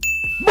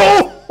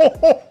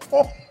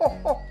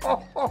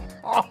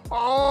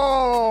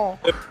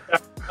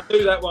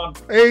 Do that one.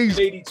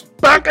 He's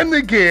back in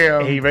the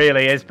game. He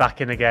really is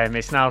back in the game.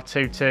 It's now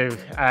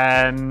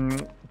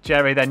 2-2.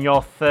 Jerry, then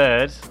your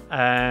third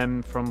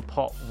from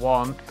pot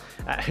 1.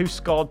 Who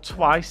scored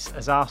twice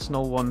as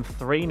Arsenal won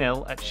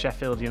 3-0 at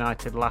Sheffield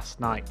United last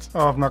night?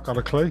 Oh, I've not got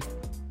a clue.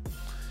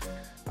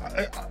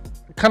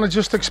 Can I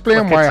just explain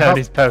Look why at I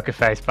Tony's poker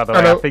face, by the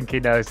way. I think he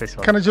knows this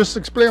one. Can I just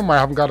explain why I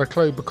haven't got a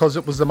clue? Because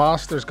it was the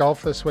Masters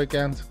golf this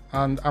weekend,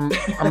 and I'm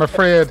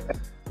afraid,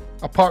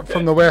 apart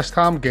from the West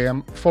Ham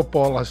game,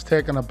 football has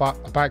taken a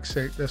back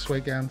seat this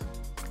weekend.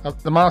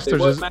 The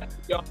Masters is.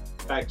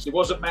 It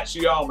wasn't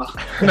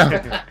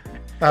Matsuyama.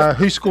 No.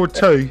 Who scored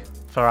 2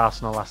 for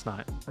Arsenal last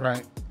night?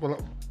 Right. Well,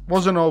 it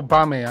wasn't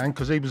Aubameyang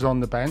because he was on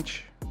the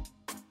bench.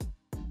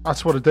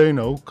 That's what I do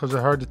know because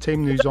I heard the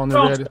team news on the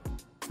radio.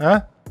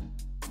 Huh?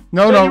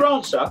 No. Your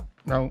answer?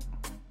 No,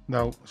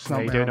 it's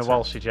not. You're doing a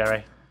Walshy,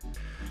 Jerry.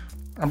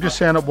 I'm just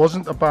saying it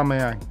wasn't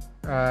Aubameyang.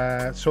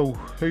 So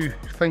who?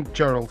 Think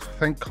Gerald.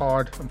 Think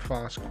hard and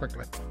fast.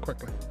 Quickly.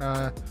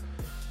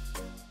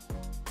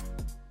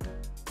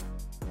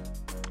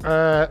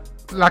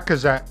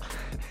 Lacazette.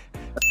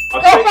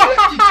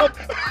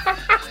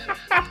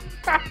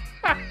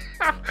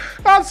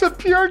 That's a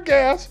pure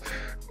guess.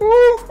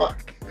 Ooh,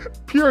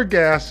 pure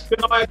guess.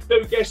 Can I have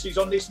 2 guesses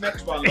on this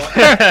next one?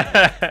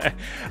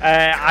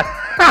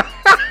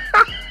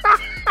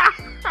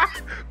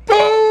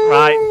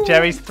 Right,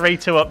 Jerry's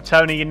 3-2 up.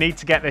 Tony, you need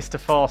to get this to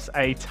force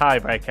a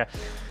tiebreaker.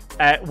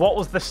 What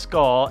was the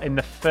score in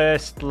the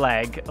first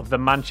leg of the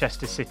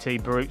Manchester City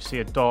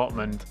Borussia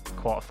Dortmund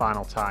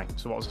quarter-final tie?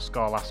 So what was the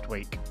score last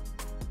week?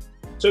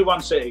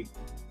 2-1 City.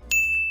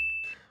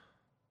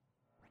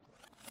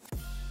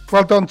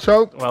 Well done,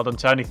 Tony. Well done,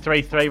 Tony.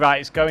 3-3. Right,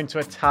 it's going to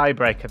a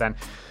tiebreaker then.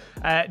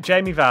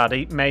 Jamie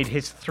Vardy made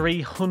his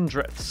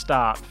 300th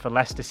start for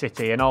Leicester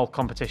City in all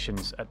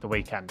competitions at the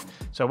weekend.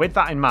 So with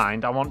that in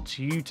mind, I want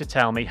you to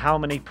tell me how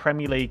many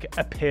Premier League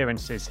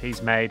appearances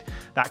he's made.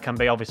 That can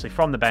be obviously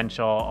from the bench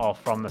or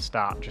from the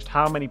start. Just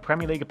how many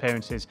Premier League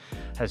appearances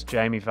has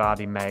Jamie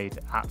Vardy made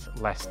at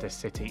Leicester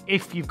City?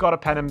 If you've got a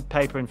pen and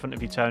paper in front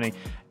of you, Tony,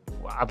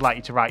 I'd like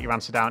you to write your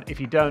answer down.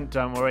 If you don't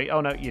worry. Oh,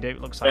 no, you do.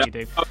 It looks like you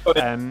do.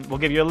 We'll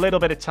give you a little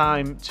bit of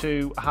time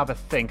to have a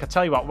think. I'll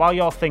tell you what, while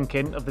you're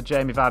thinking of the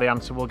Jamie Vardy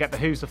answer, we'll get the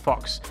Who's the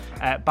Fox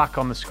back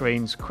on the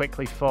screens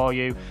quickly for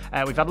you.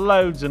 We've had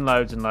loads and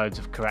loads and loads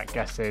of correct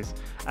guesses.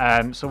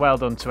 So well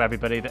done to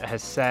everybody that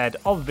has said,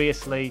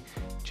 obviously,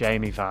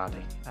 Jamie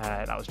Vardy.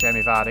 That was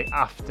Jamie Vardy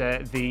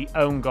after the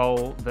own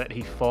goal that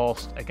he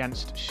forced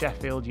against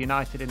Sheffield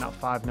United in that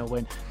 5-0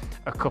 win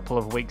a couple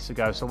of weeks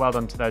ago. So well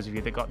done to those of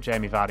you that got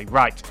Jamie Vardy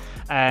right.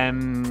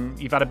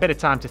 You've had a bit of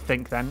time to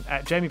think then.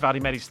 Jamie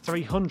Vardy made his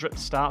 300th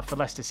start for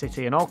Leicester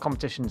City in all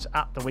competitions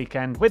at the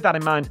weekend. With that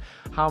in mind,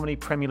 how many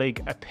Premier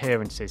League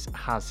appearances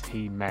has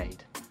he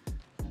made?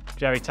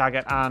 Jerry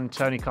Taggart and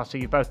Tony Cottee,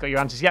 you've both got your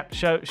answers. Yep,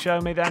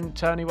 show me then.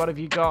 Tony, what have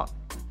you got?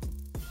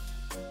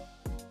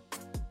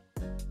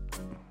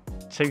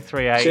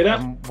 238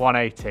 and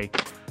 180.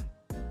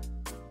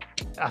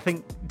 I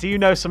think, do you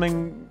know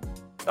something?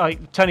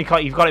 Tony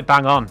Cottee, you've got it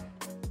bang on.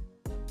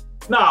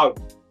 No,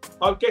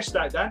 I've guessed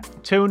that, Dan.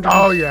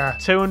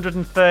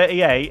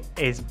 238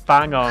 is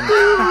bang on.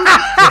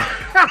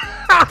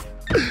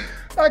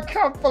 I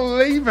can't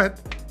believe it.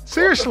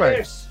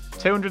 Seriously.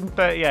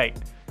 238.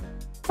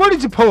 Where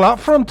did you pull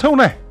that from,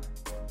 Tony?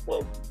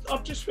 Well,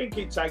 I'm just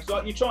thinking, Tags,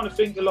 like you're trying to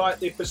think of like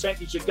the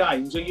percentage of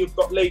games, and you've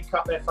got League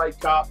Cup, FA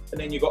Cup,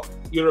 and then you've got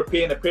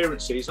European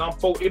appearances. And I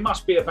thought it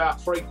must be about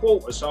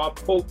 3/4. So I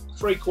thought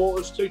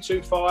 3/4,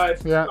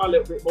 225, a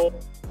little bit more.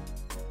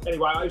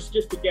 Anyway, it was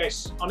just a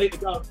guess. I need to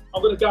go.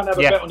 I'm going to go and have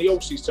a bet on the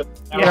horses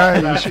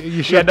tonight.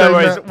 You should. No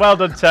worries. Well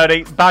done,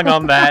 Tony. Bang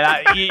on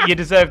there. You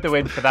deserve the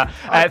win for that.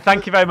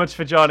 Thank you very much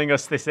for joining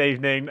us this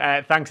evening.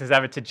 Thanks as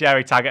ever to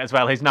Jerry Taggart as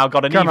well, who's now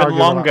got an even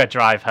longer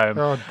drive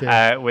home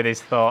with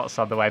his thoughts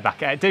on the way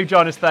back. Do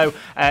join us though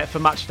for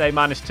Matchday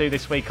 -2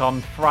 this week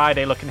on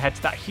Friday. Looking ahead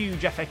to that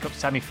huge FA Cup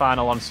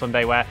semi-final on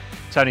Sunday, where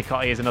Tony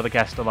Cottee is another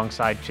guest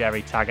alongside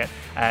Jerry Taggart.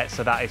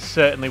 So that is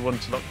certainly one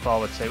to look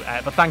forward to.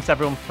 But thanks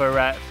everyone for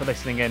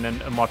listening in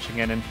and watching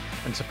in and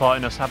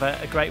supporting us. Have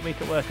a great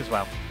week at work as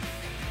well.